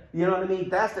 Yeah. You know what I mean?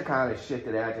 That's the kind of shit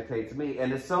that agitates me.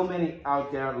 And there's so many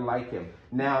out there like him.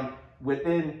 Now,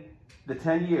 within the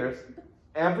 10 years,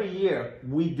 every year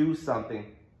we do something.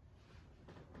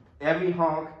 Every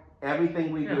honk,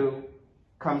 everything we do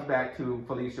comes back to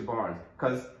Felicia Barnes,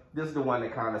 because this is the one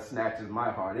that kind of snatches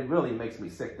my heart. It really makes me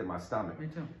sick to my stomach. Me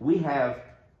too. We have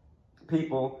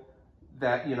people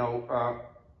that, you know,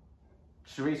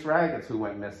 Sharice Raggets, who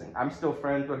went missing. I'm still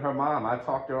friends with her mom. I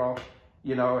talk to her all,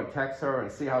 you know, and text her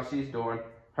and see how she's doing.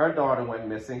 Her daughter went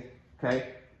missing,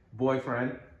 okay?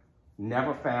 Boyfriend,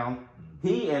 never found.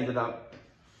 He ended up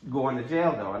going to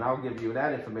jail, though, and I'll give you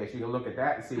that information. You can look at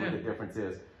that and see what the difference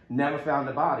is. Never found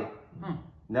the body.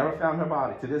 Never found her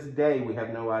body. To this day, we have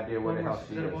no idea where the hell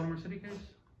she is. Is that a Baltimore City case?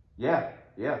 Yeah.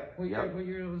 What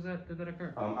year was that? Did that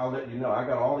occur? I'll let you know. I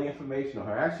got all the information on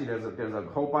her. Actually, there's a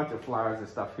whole bunch of flyers and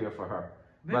stuff here for her.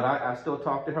 But I still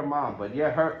talk to her mom. But yeah,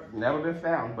 her never been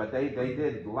found. But they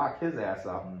did lock his ass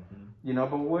up. You know.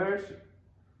 But where is she?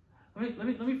 Let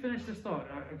me finish this thought,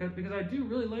 because I do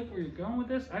really like where you're going with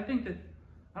this. I think that,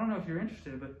 I don't know if you're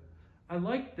interested, but I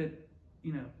like that,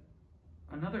 you know,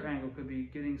 another angle could be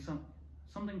getting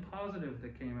something positive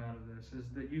that came out of this, is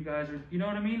that you guys are, you know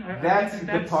what I mean? That's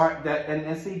the part that,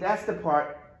 and see, that's the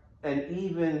part, and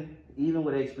even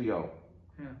with HBO,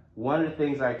 one of the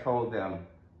things I told them,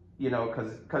 you know,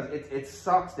 because it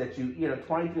sucks that you know,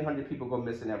 2,300 people go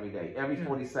missing every day. Every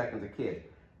 40 seconds a kid.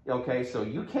 Okay, so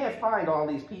you can't find all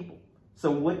these people.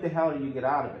 So what the hell do you get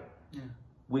out of it?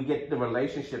 We get the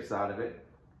relationships out of it.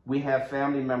 We have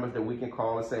family members that we can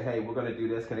call and say, hey, we're going to do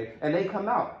this. And they come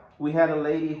out. We had a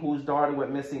lady whose daughter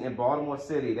went missing in Baltimore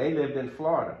City. They lived in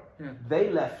Florida. They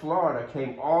left Florida,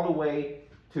 came all the way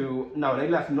they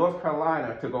left North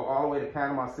Carolina to go all the way to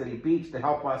Panama City Beach to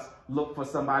help us look for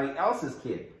somebody else's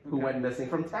kid who went missing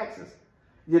from Texas.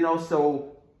 You know,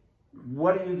 so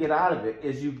what do you get out of it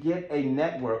is you get a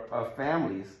network of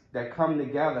families that come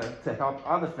together to help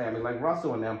other families, like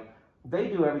Russell and them. They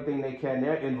do everything they can.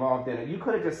 They're involved in it. You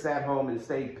could have just sat home and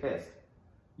stayed pissed.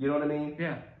 You know what I mean?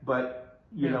 Yeah. But,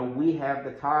 you know, we have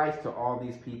the ties to all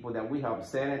these people that we help.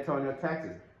 San Antonio,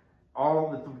 Texas.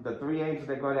 All the 3 angels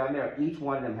that go down there, each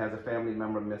one of them has a family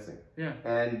member missing. Yeah.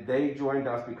 And they joined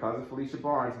us because of Felicia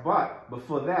Barnes. But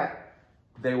before that,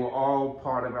 they were all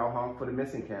part of our Honk for the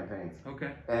Missing campaigns.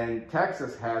 Okay. And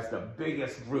Texas has the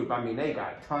biggest group. I mean, they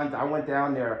got tons. I went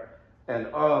down there and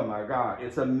oh my God,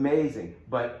 it's amazing.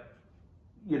 But,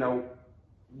 you know,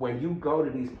 when you go to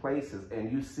these places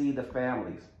and you see the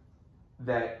families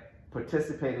that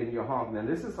participate in your Honk, now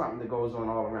this is something that goes on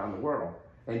all around the world,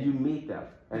 and you meet them,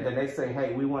 and then they say,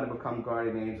 hey, we want to become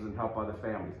guardian angels and help other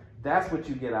families. That's what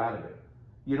you get out of it.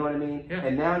 You know what I mean? Yeah.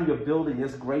 And now you're building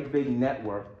this great big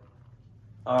network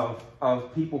of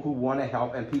people who want to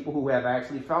help and people who have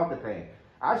actually felt the pain.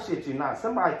 I shit you not.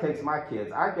 Somebody takes my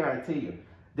kids, I guarantee you,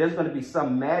 there's going to be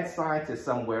some mad scientist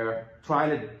somewhere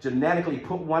trying to genetically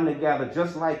put one together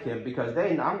just like him, because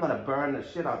they know I'm going to burn the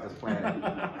shit out this planet.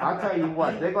 I'll tell you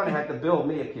what, they're going to have to build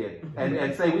me a kid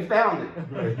and say we found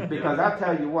it. Because I'll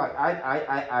tell you what,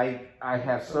 I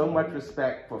have so much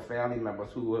respect for family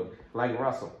members who are like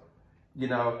Russell, you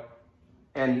know,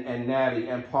 and Natty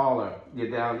and Paula, you're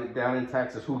down in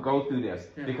Texas, who go through this.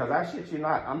 Yeah. Because I shit you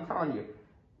not, I'm telling you,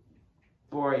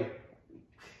 boy,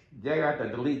 they have to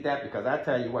delete that, because I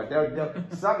tell you what,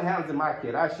 something happens to my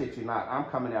kid, I shit you not, I'm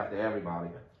coming after everybody.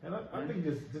 And I think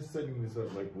just setting this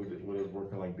up, like with it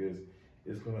working like this,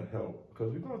 is going to help,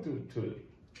 because we're going through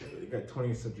we got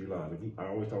 20th century laws. Like I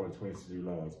always talk about 20th century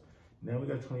laws. Now we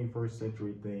got 21st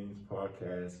century things,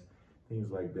 podcasts, things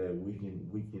like that. We can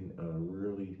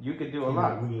really. You can do a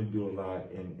lot. We can do a lot.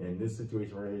 And this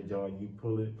situation right here, John, you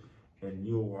pull it, and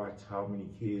you'll watch how many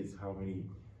kids, how many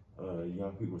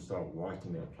young people start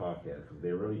watching that podcast, because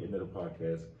they're really into the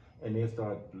podcast, and they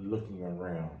start looking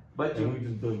around. But we're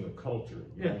just building a culture.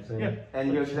 You know what I'm saying? Yeah.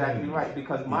 And you're exactly right,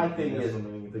 because my thing is,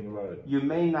 you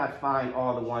may not find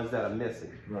all the ones that are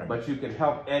missing, but you can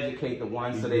help educate the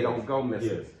ones so they don't go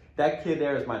missing. Yes. That kid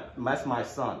there is that's my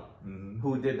son,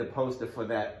 who did the poster for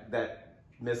that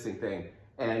missing thing,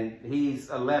 and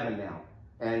he's 11 now.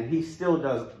 And he still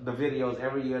does the videos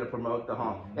every year to promote the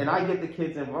Honk. And I get the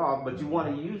kids involved, but you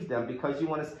want to use them because you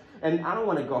want to, and I don't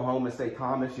want to go home and say,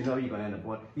 Thomas, you know you're going to end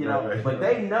up, you know, but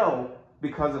they know,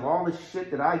 because of all the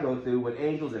shit that I go through with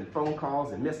angels and phone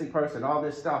calls and missing person, all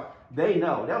this stuff, they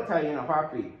know. They'll tell you in a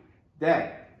heartbeat,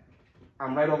 Dad,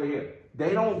 I'm right over here.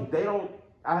 They don't,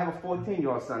 I have a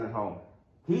 14-year-old son at home.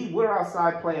 We're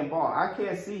outside playing ball. I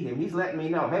can't see him. He's letting me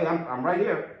know, hey, I'm right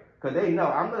here. Because they know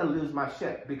I'm going to lose my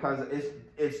shit, because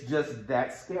it's just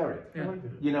that scary. Yeah.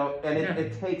 You know, and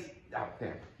it takes out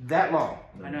there that long.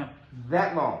 I know.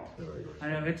 That long. I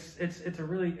know. It's a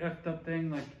really effed up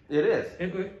thing. Like it is.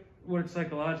 what it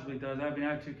psychologically does. I mean,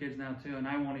 I have 2 kids now too, and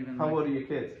I won't even. How old are your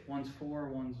kids? One's 4,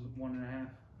 one's 1.5.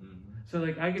 So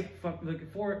like I get like a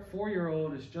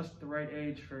 4-year-old is just the right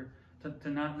age to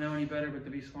not know any better, but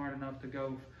to be smart enough to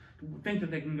go think that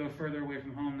they can go further away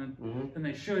from home than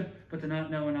they should, but to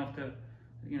not know enough to,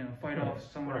 you know, fight off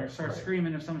someone or start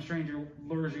screaming if some stranger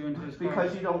lures you into his car.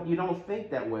 Because you don't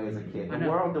think that way as a kid. The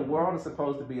world is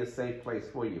supposed to be a safe place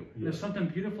for you. There's something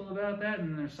beautiful about that,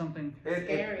 and there's something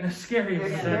scary. about scary.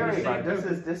 that.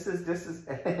 This is.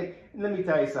 Let me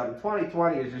tell you something.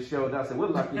 2020 has just showed us that we're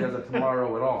lucky there's a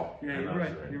tomorrow at all. Yeah, you're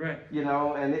right. You're right. You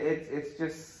know, and it's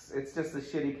just a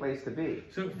shitty place to be.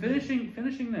 So finishing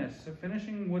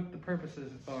what the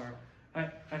purposes are, I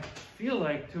feel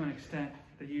like to an extent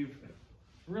that you've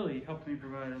really helped me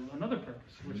provide another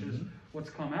purpose, which is what's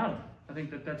come out of it. I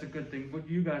think that that's a good thing. What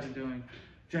you guys are doing,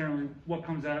 generally, what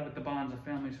comes out of it, the bonds of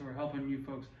families who are helping you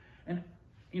folks. And,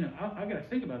 you know, I got to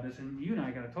think about this, and you and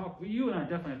I got to talk. You and I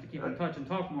definitely have to keep in touch and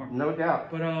talk more. No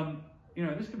doubt. But, you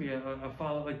know, this could be a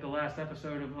follow, like the last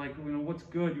episode of, like, you know, what's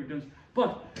good you're doing.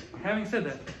 But, having said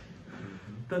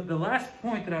that, the last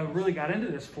point that I really got into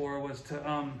this for was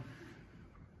to,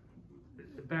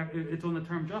 it's on the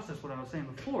term justice, what I was saying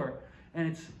before. And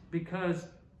it's because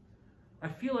I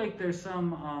feel like there's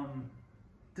some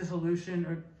dissolution,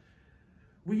 or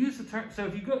we use the term.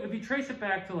 So if you trace it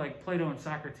back to like Plato and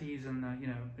Socrates and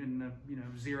in the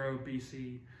 0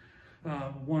 BC,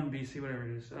 1 BC, whatever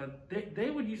it is, they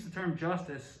would use the term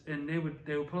justice, and they would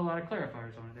put a lot of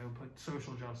clarifiers on it. They would put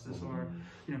social justice or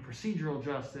procedural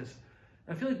justice.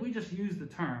 I feel like we just use the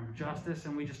term justice,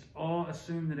 and we just all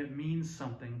assume that it means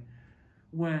something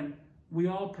when we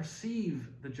all perceive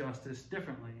the justice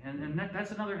differently. And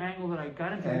that's another angle that I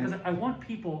got into, because I want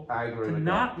people to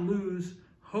not lose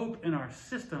hope in our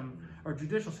system, our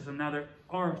judicial system. Now, there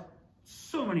are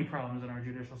so many problems in our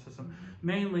judicial system,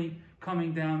 mainly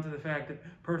coming down to the fact that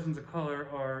persons of color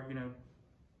are, you know,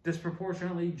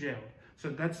 disproportionately jailed. So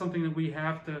that's something that we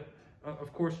have to,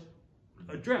 of course,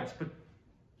 address. But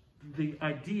the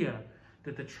idea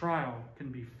that the trial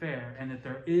can be fair and that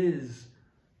there is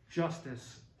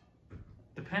justice,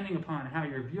 depending upon how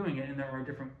you're viewing it, and there are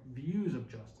different views of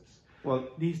justice,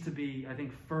 needs to be, I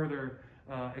think, further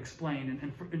explained,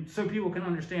 and so people can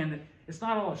understand that it's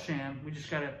not all a sham. We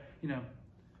just gotta, you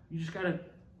just gotta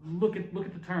look at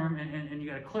the term, and you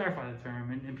gotta clarify the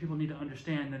term, and people need to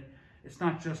understand that it's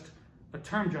not just a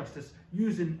term justice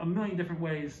used in a million different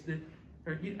ways. That,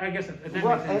 or I guess, that makes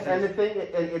sense. And the thing,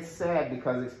 it's sad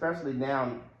because especially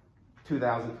now,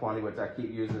 2020, which I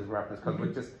keep using as reference, because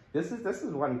we're just this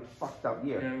is one fucked up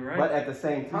year. Yeah, right. But at the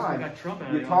same time,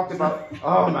 you talk talked about,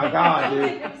 oh my God,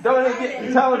 dude, don't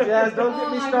even get Jazz, don't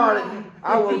get me started.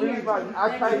 I will lose my.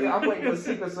 I tell you, I'm waiting for the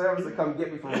Secret Service to come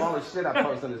get me from all the shit I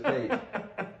post on this page.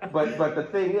 But the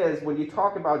thing is, when you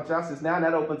talk about justice, now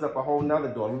that opens up a whole nother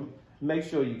door. Make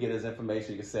sure you get his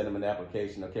information. You can send him an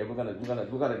application. Okay, we're gonna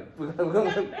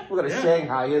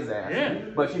Shanghai his ass. Yeah.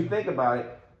 But you think about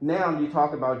it. Now you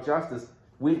talk about justice.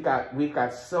 We've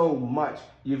got so much.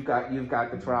 You've got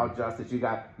the trial justice. You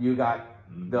got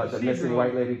the missing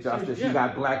white lady justice. You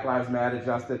got Black Lives Matter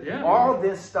justice. Yeah. All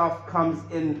this stuff comes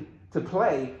into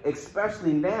play,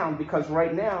 especially now, because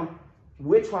right now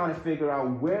we're trying to figure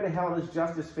out where the hell does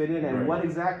justice fit in, and what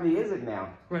exactly is it now?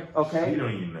 Right. Okay. You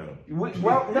don't even know.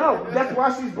 Well, no, that's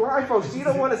why she's blindfolded. She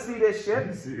don't want to see this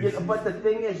shit. But the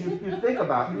thing is, you think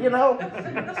about it, you know?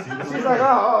 She's like,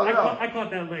 oh no. I caught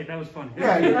that late. That was funny.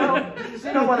 Yeah, you know?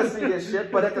 She don't want to see this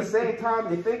shit. But at the same time,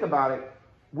 you think about it,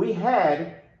 we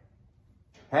had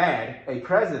a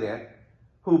president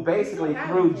who basically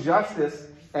threw justice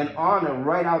and honor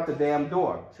right out the damn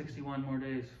door. 61 more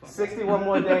days. 61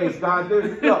 more days, God,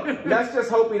 dude. Look, let's just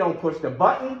hope he don't push the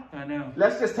button. I know.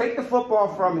 Let's just take the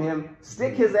football from him,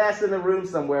 stick his ass in the room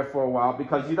somewhere for a while,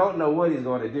 because you don't know what he's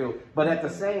going to do. But at the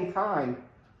same time,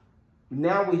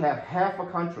 now we have half a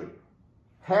country.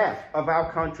 Half of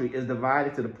our country is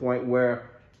divided to the point where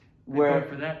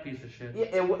for that piece of shit.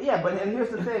 Yeah, but here's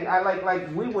the thing. I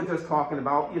like we were just talking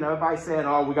about, everybody saying,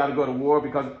 oh, we got to go to war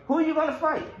because who are you going to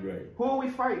fight? Right. Who are we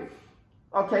fighting?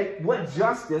 Okay, what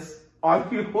justice are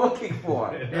you looking for?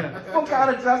 What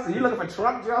kind of justice? You looking for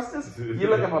Trump justice? You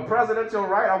looking for presidential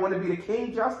right? I want to be the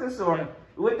king justice? Or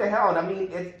what the hell? I mean,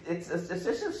 it's just a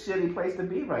shitty place to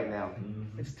be right now.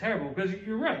 It's terrible, because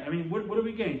you're right. I mean, what do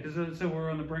we gain? Because so we're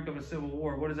on the brink of a civil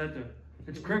war. What does that do?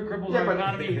 It cripples our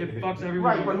economy. It fucks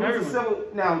everyone. Right, but who's the civil?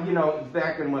 Now,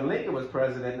 back when Lincoln was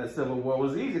president, the Civil War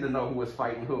was easy to know who was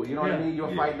fighting who. You know what I mean? You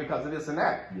were fighting because of this and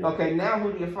that. Yeah. Okay, now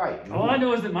who do you fight? All I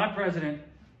know is that my president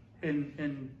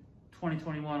in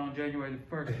 2021 on January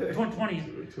the 1st.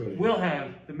 2020 will have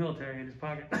the military in his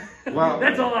pocket. Well,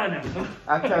 that's all I know.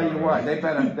 I tell you what, they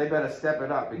better step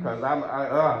it up because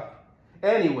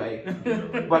anyway.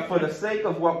 But for the sake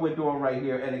of what we're doing right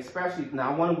here, and especially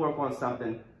now, I want to work on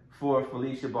something for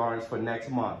Felicia Barnes for next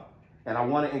month. And I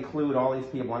want to include all these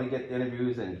people. I want to get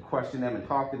interviews and question them and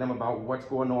talk to them about what's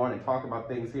going on and talk about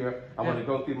things here. I want to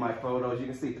go through my photos. You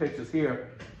can see pictures here.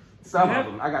 Some of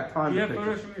them. I got tons of pictures. You have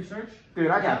photos from your search? Dude,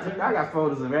 I got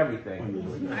photos of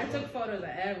everything. I took photos of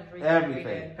everything.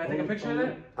 Everything. Can I take a picture of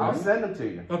that? I'll send them to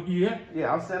you. Oh, yeah?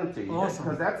 Yeah, I'll send them to you. Awesome.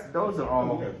 Because those are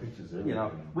all, pictures of you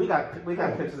know, we got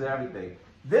pictures of everything.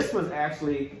 This was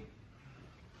actually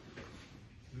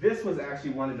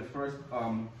one of the first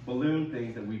balloon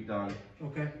things that we've done.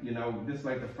 Okay. You know, this is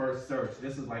like the first search.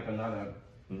 This is like another.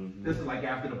 This is like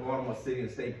after the Baltimore City and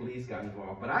State Police got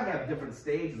involved. But I have different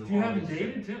stages of Do you all have this it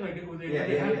shit. dated too? Like, they Yeah,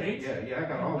 have dates? I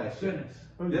got all that shit.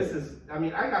 Goodness. This is, I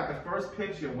mean, I got the first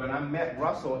picture when I met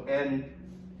Russell and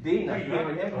Dina here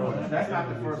at headquarters. That's not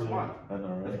the first one. I know,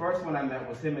 right? The first one I met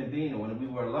was him and Dina when we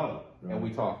were alone and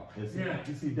we talked. Yeah.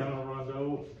 You see Donald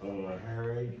Rondo,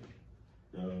 Harry.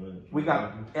 We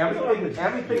got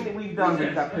everything that we've done.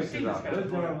 We've got pictures of. Where's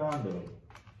Donald Rondo?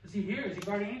 Is he here? Is he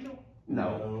Guardian Angel?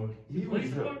 No, He was Police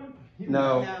department?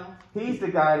 no. No. He's the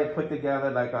guy that put together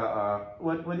like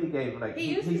what he gave like.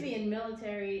 He used to be in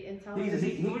military intelligence.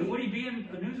 Would he be in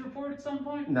a news report at some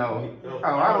point? No. Oh,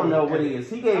 I don't know what he is.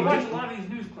 He I gave. watched a lot of these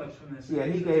news clips from this. Yeah,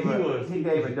 he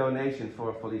gave a donation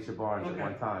for Felicia Barnes at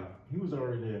one time. He was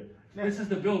already there. This is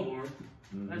the billboard.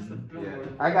 That's the Yeah,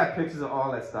 billboard. I got pictures of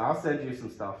all that stuff. I'll send you some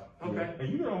stuff. Okay. And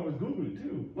you can always Google it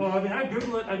too. Well, I mean, I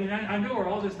Google it. I mean, I know where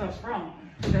all this stuff's from.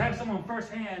 To have someone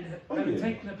firsthand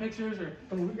taking the pictures or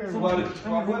Well,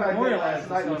 what I did last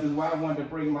night, which is why I wanted to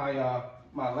bring my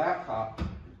my laptop,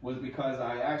 was because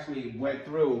I actually went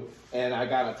through and I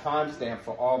got a timestamp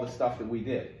for all the stuff that we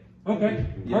did. Okay,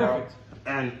 You know? perfect.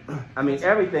 And I mean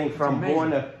everything from amazing.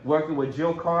 going to working with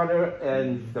Jill Carter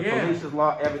and the Felicia's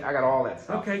Law. I got all that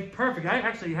stuff. Okay, perfect. I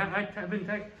actually have. I've been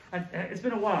it's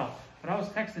been a while, but I was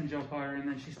texting Jill Carter and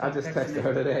then she I stopped just texting texted me.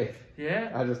 her today.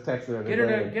 Yeah. I just texted her Get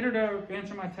today. her to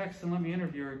answer my text and let me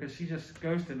interview her because she just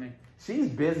ghosted me. She's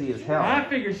busy as hell. I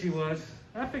figured she was.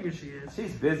 I figured she is.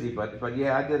 She's busy, but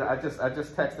yeah, I did. I just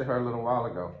texted her a little while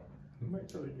ago. You might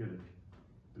try to get it.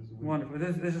 Wonderful.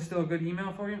 This is still a good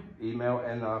email for you? Email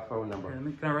and phone number.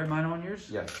 Okay, can I write mine on yours?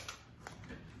 Yes.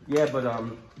 Yeah,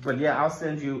 but yeah, I'll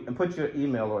send you and put your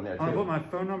email on there I'll put too. my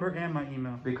phone number and my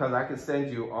email. Because I can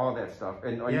send you all that stuff.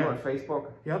 And are you on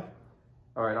Facebook? Yep.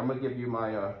 All right, I'm gonna give you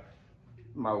my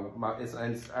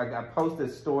I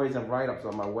posted stories and write-ups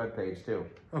on my webpage too.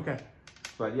 Okay.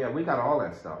 But yeah, we got all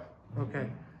that stuff. Okay.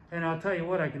 And I'll tell you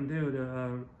what I can do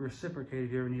to reciprocate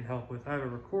if you ever need help with. I have a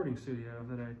recording studio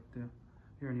that I do.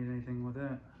 If you ever need anything with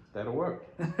that. That'll work.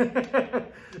 I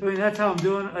mean, that's how I'm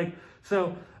doing it. Like,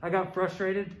 so I got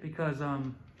frustrated because I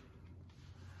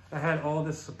had all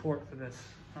this support for this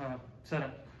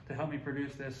setup to help me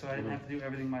produce this, so I didn't have to do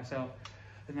everything myself.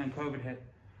 And then COVID hit.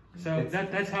 So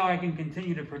that's how I can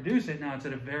continue to produce it now. It's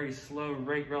at a very slow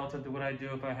rate relative to what I do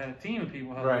if I had a team of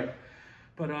people helping. Right.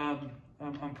 But I'm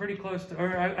pretty close to,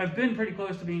 or I've been pretty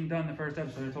close to being done the first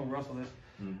episode. I told Russell this.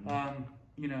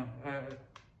 You know,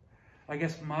 I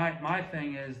guess my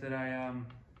thing is that I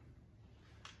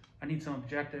need some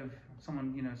objective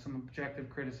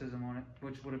criticism on it,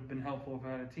 which would have been helpful if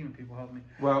I had a team of people help me.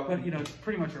 Well, but you know, it's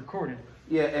pretty much recorded.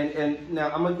 Yeah, and now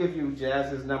I'm gonna give you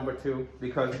Jazz's number too,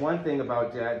 because one thing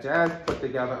about Jazz put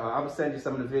together. I will send you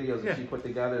some of the videos that she put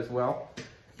together as well.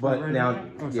 But now,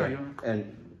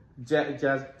 and Jazz,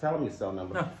 tell them your cell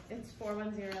number. No. It's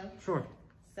 410 Sure.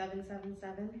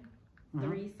 777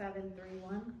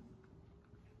 3731.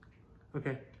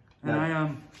 Okay. Now,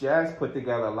 And Jazz put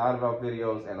together a lot of our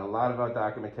videos and a lot of our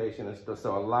documentation and stuff,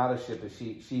 so a lot of shit that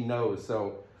she knows.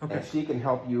 So and she can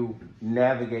help you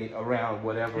navigate around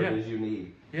whatever it is you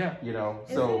need. Yeah. You know.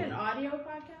 Is So it an audio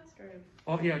podcast or?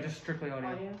 Oh yeah, just strictly audio.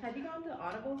 Have you gone to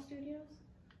Audible Studios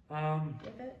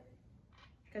with it?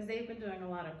 Because they've been doing a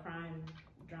lot of crime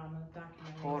drama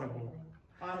documentaries. Audible.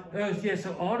 Audible. Yeah,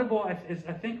 so Audible, I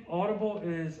think Audible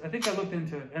is, I think I looked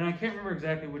into it, and I can't remember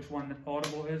exactly which one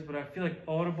Audible is, but I feel like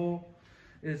Audible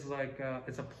is like,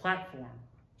 it's a platform.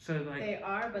 So like. They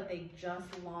are, but they just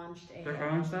launched a their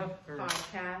own stuff?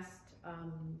 podcast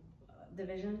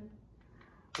division.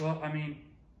 Well, I mean,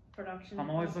 production. I'm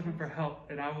always looking for help,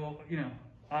 and I will, you know,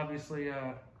 obviously, you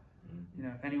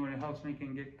know, anyone who helps me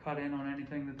can get cut in on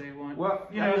anything that they want. well,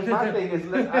 you know, my thing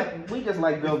is, we just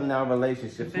like building our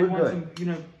relationships. If they We're want good. some, you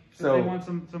know, if they want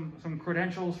some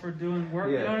credentials for doing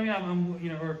work, you know what I mean? I'm you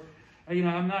know, or you know,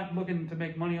 I'm not looking to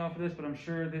make money off of this, but I'm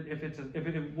sure that if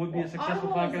it would be a successful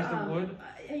podcast, it would.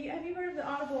 Have you heard of the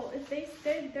Audible? If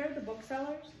they're the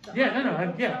booksellers. I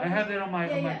have that on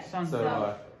my son's.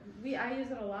 I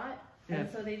use it a lot. Yeah.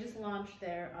 And so they just launched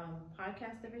their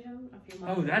podcast division a few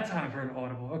months ago. Oh, that's how I've heard of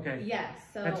Audible. Okay. Yes.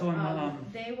 So that's on,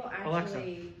 they will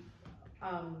actually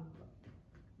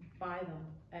buy them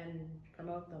and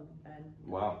promote them, and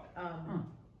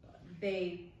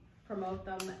they promote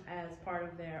them as part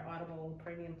of their Audible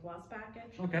Premium Plus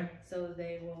package. Okay. So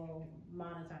they will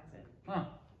monetize it. Huh.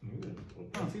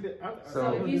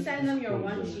 So if you send them your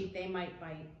one sheet, they might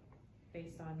bite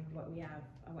based on what we have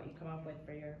and what you come up with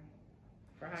for your.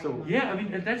 So yeah, I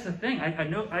mean that's the thing. I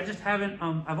know I just haven't.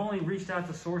 I've only reached out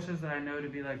to sources that I know to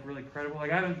be like really credible.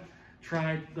 Like I haven't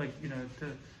tried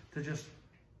to just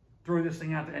throw this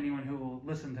thing out to anyone who will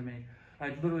listen to me. I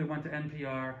literally went to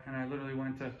NPR and I literally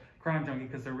went to Crime Junkie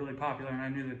because they're really popular and I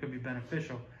knew that it could be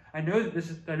beneficial. I know that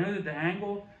the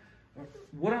angle,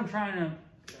 what I'm trying to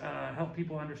help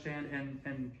people understand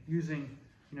and using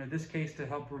this case to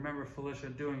help remember Felicia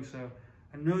doing so.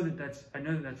 I know that that's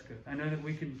good. I know that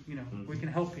we can, we can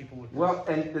help people with this. Well,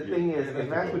 and the thing is, if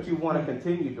that's what you want to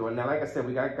continue doing, now, like I said,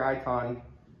 we got Guy Ton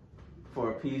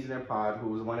for Peas in Their Pod, who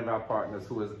was one of our partners,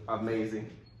 who is amazing.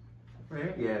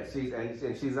 Right. Yeah,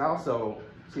 she's also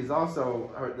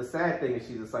the sad thing is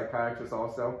she's a psychiatrist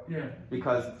also. Yeah.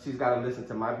 Because she's got to listen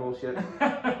to my bullshit,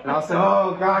 and I'll say,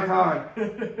 oh, Guy Ton,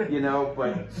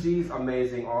 but she's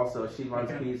amazing also. She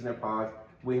runs Peas in Their Pod.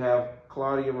 We have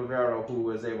Claudia Rivero,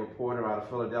 who is a reporter out of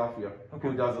Philadelphia,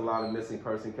 who does a lot of missing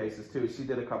person cases too. She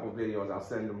did a couple of videos. I'll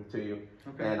send them to you.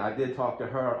 Okay. And I did talk to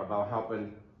her about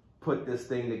helping put this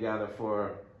thing together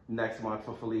for next month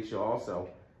for Felicia also.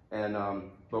 And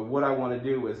but what I want to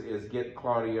do is get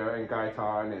Claudia and Guy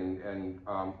Ton and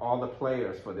all the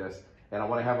players for this. And I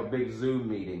want to have a big Zoom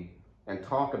meeting and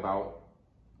talk about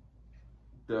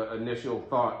the initial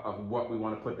thought of what we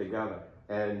want to put together.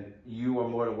 And you are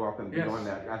more than welcome to be on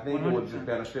that. I think 100%. It would be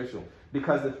beneficial.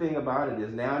 Because the thing about it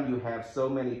is now you have so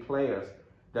many players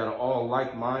that are all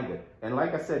like-minded. And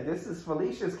like I said,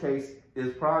 Felicia's case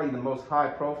is probably the most high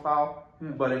profile,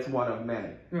 but it's one of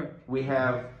many. We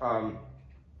have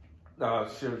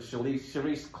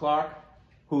Sharice Clark,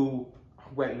 who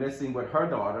went missing with her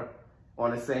daughter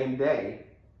on the same day.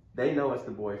 They know it's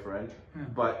the boyfriend,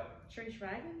 but... Sharice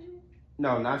Ragan?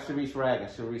 No, not Sharice Ragan.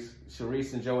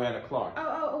 Sharice and Joanna Clark.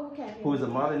 Oh, okay. Who's a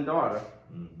mother and daughter.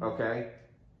 Okay.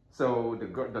 So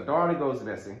the daughter goes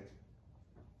missing,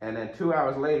 and then 2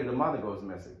 hours later the mother goes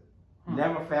missing.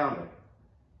 Never found them.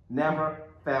 Never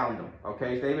found them.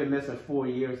 Okay. They've been missing 4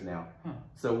 years now.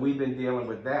 So we've been dealing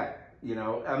with that.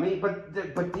 I mean,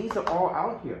 but these are all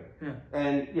out here.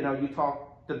 And you talk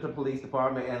to the police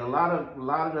department, and a lot of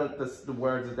the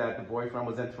words is that the boyfriend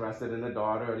was interested in the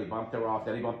daughter, and he bumped her off,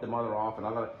 then he bumped the mother off,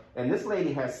 and this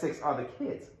lady has 6 other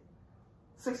kids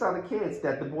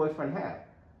that the boyfriend had.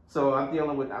 So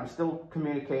I'm still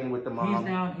communicating with the mom.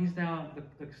 He's now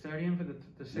the custodian for the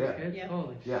 6 kids. Yeah.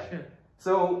 Holy shit.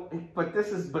 So, but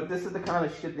this is the kind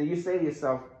of shit that you say to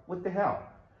yourself, what the hell?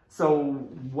 So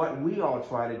what we all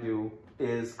try to do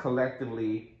is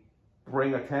collectively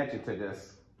bring attention to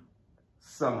this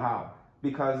somehow,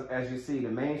 because as you see, the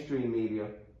mainstream media,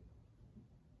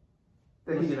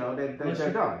 they're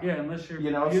done. Yeah, unless you're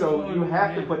so you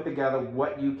have to put together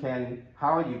what you can,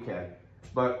 how you can.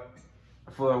 But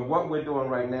for what we're doing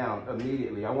right now,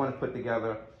 immediately, I want to put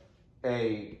together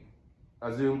a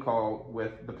Zoom call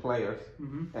with the players,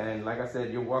 and like I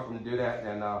said, you're welcome to do that.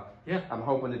 And I'm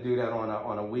hoping to do that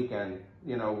on a weekend,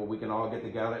 where we can all get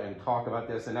together and talk about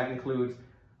this, and that includes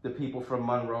the people from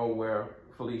Monroe, where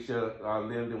Felicia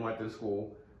lived and went to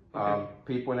school,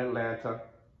 people in Atlanta,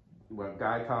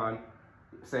 Guy Ton,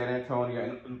 San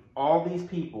Antonio, and all these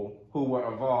people who were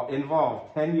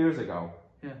involved 10 years ago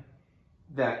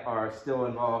that are still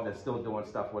involved and still doing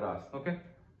stuff with us. Okay.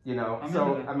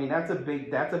 I mean, that's a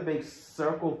big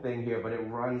circle thing here, but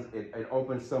it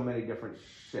opens so many different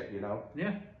shit,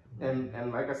 Yeah.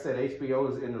 And like I said,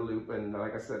 HBO is in the loop, and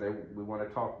like I said, we want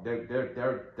to talk. They're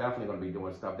definitely going to be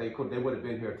doing stuff. They would have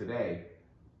been here today,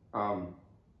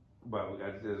 but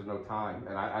there's no time.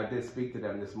 And I did speak to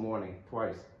them this morning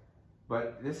twice.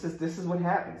 But this is what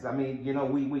happens. I mean,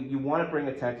 you want to bring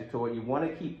attention to it. You want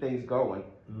to keep things going,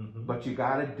 but you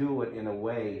got to do it in a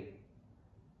way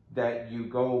that you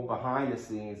go behind the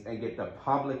scenes and get the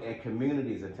public and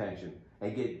community's attention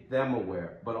and get them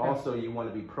aware. But also you want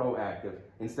to be proactive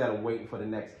instead of waiting for the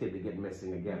next kid to get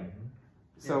missing again.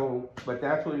 So, but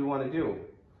that's what we want to do.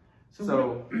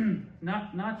 So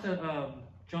not to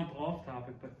jump off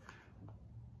topic, but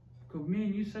could me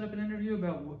and you set up an interview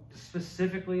about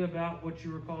specifically about what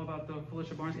you recall about the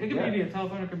Felicia Barnes? It could be via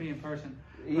telephone, it could be in person.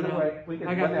 Either way, we can.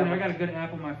 I got a good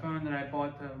app on my phone that I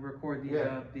bought to record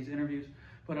these interviews.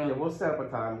 But we'll set up a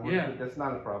time. That's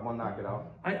not a problem. We'll knock it off.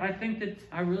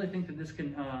 I really think that this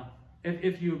can,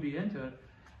 if you would be into it,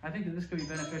 I think that this could be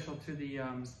beneficial to the,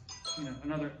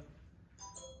 another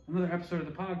episode of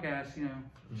the podcast,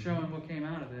 showing what came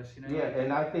out of this, Yeah,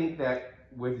 and I think that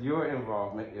with your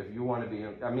involvement, if you want to be,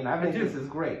 I think this is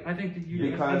great. I think that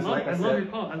you, because I love your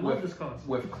cause. I love this cause.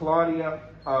 With Claudia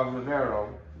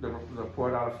Rivero, the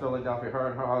reporter out of Philadelphia, her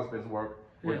and her husband's work,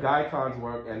 with Guyton's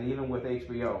work, and even with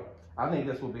HBO, I think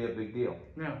this will be a big deal.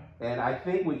 Yeah. And I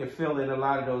think we can fill in a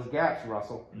lot of those gaps,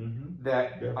 Russell,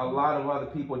 that a lot of other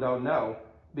people don't know.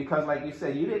 Because like you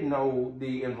said, you didn't know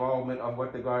the involvement of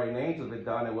what the Guardian Angels had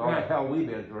done and all the hell we've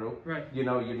been through. Right. You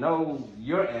know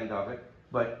your end of it,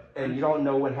 and you don't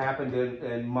know what happened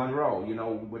in Monroe,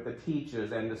 with the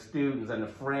teachers and the students and the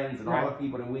friends and all the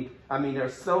people that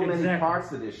there's so many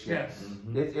parts of this shit. Yes.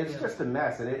 It's just a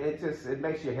mess, and it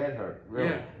makes your head hurt,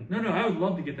 really. Yeah. No, I would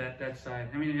love to get that side.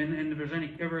 And if there's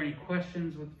ever any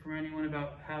questions from anyone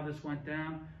about how this went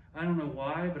down, I don't know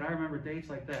why, but I remember dates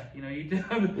like that. You did.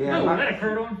 That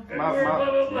occurred on February,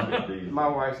 blah, blah, blah. My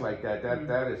wife's like that.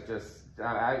 That is just.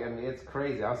 It's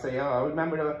crazy. I'll say, I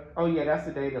remember that's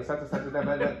the date of such and such and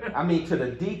that. To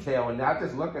the detail, and I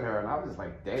just look at her, and I was just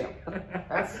like, damn,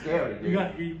 that's scary, dude.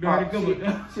 You got a good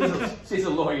one. She's a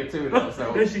lawyer too, though.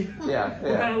 So is she? Yeah.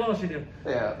 What kind of law she do?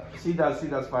 Yeah, she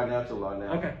does financial law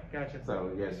now. Okay, gotcha.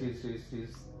 So yeah, she's.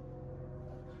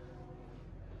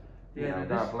 Yeah,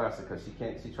 God bless her, because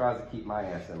she tries to keep my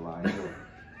ass in line.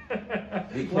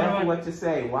 Be careful what you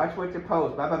say. Watch what you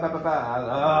post. Blah, blah, blah, blah,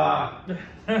 blah.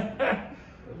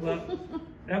 Well,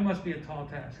 that must be a tall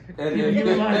task. It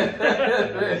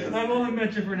is. I've only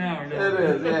met you for an hour. It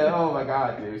is, yeah. Oh my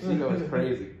God, dude. She goes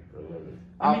crazy.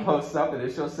 I'll post something and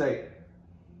she'll say,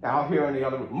 I'll hear in the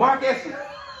other room, Marcus!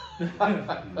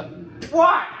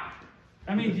 What?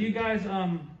 Do you guys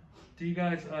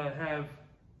have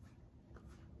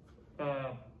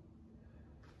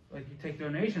like you take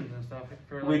donations and stuff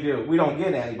for? We do. We don't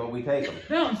get any, but we take them.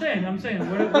 No, I'm saying.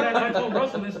 I told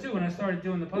Russell this too when I started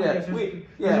doing the podcast.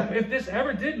 If this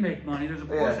ever did make money, there's a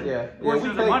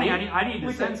portion of the money I need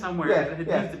to send somewhere. It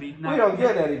needs to be. We don't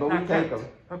get any, but we take them.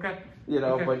 Okay.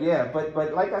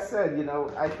 But like I said,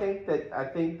 I think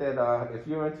that if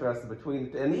you're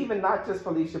interested and even not just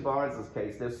Felicia Barnes'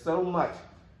 case, there's so much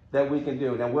that we can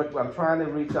do. Now I'm trying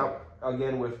to reach out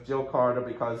again with Jill Carter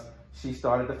because she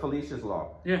started the Felicia's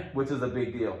Law, which is a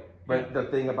big deal. But the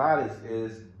thing about it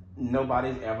is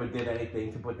nobody's ever did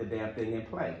anything to put the damn thing in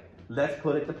play. Let's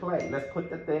put it to play. Let's put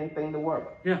the thing to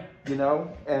work. Yeah.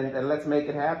 And let's make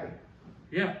it happen.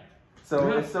 Yeah. So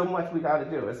there's so much we got to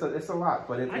do. It's a lot,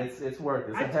 but it's work.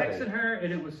 It's a headache. I texted her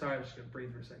and it was sorry. I was just gonna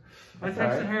breathe for a second. I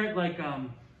texted her like it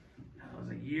was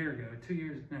a year ago, 2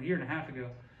 years, no, a year and a half ago,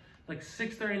 like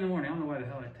 6:30 in the morning. I don't know why the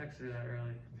hell I texted her that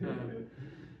early.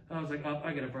 I was like,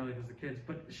 I get up early because of the kids.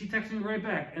 But she texted me right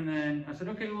back. And then I said,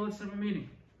 okay, well, let's set up a meeting.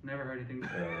 Never heard anything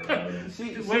back.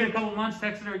 She waited a couple months,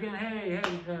 texted her again, hey,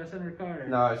 Senator Carter.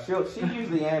 No, she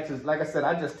usually answers. Like I said,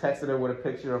 I just texted her with a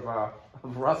picture of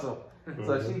Russell.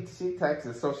 So she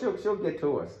texts, so she'll get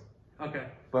to us. Okay.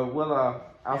 But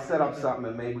I'll set up something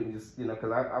and maybe we can just,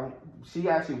 because she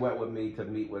actually went with me to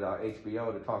meet with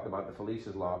HBO to talk about the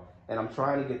Felicia's Law. And I'm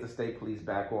trying to get the state police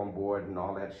back on board and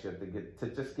all that shit to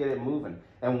just get it moving.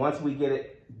 And once we get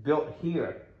it built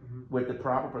here with the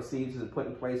proper procedures and put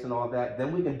in place and all that,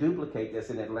 then we can duplicate this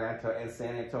in Atlanta and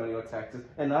San Antonio, Texas,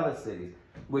 and other cities.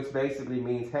 Which basically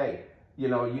means, hey, you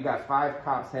got 5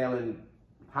 cops handling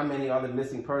how many other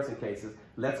missing person cases.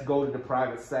 Let's go to the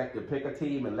private sector, pick a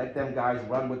team, and let them guys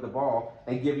run with the ball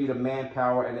and give you the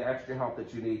manpower and the extra help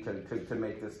that you need to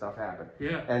make this stuff happen.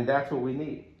 Yeah. And that's what we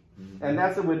need. And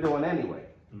that's what we're doing anyway.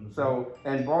 So,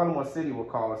 and Baltimore City will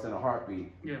call us in a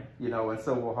heartbeat. Yeah. And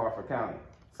so will Harford County.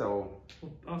 So.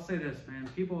 Well, I'll say this, man.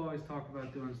 People always talk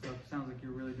about doing stuff. It sounds like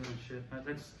you're really doing shit.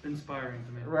 That's inspiring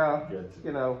to me. Well,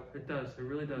 It does. It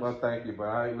really does. Well, thank you.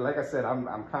 But like I said,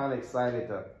 I'm kind of excited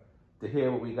to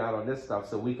hear what we got on this stuff,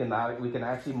 so we can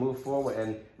actually move forward,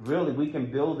 and really we can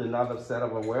build another set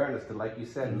of awareness to, like you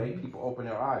said, make people open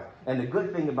their eyes. And the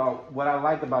good thing about what I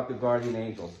like about the Guardian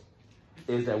Angels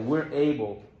is that we're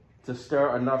able to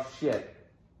stir enough shit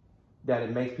that it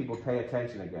makes people pay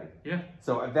attention again. Yeah.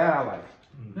 So that I like.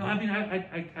 No, I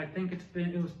think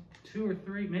it was 2 or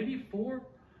 3, maybe 4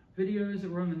 videos that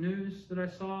were on the news that I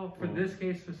saw for this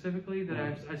case specifically that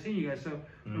I've seen you guys. So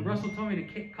when Russell told me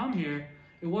to come here,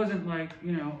 it wasn't like,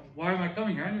 why am I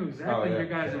coming here? I knew exactly your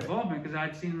guys' involvement because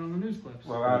I'd seen it on the news clips.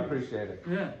 Well, I appreciate it.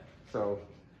 Yeah. So,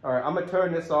 all right, I'm gonna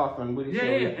turn this off and what do you Yeah,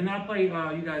 say? yeah, and I'll play you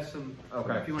guys some.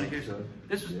 Okay. If you want to hear some.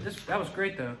 That was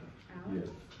great though. Yeah,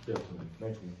 definitely.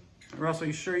 Thank you. Russell,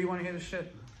 you sure you want to hear this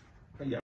shit? Yeah.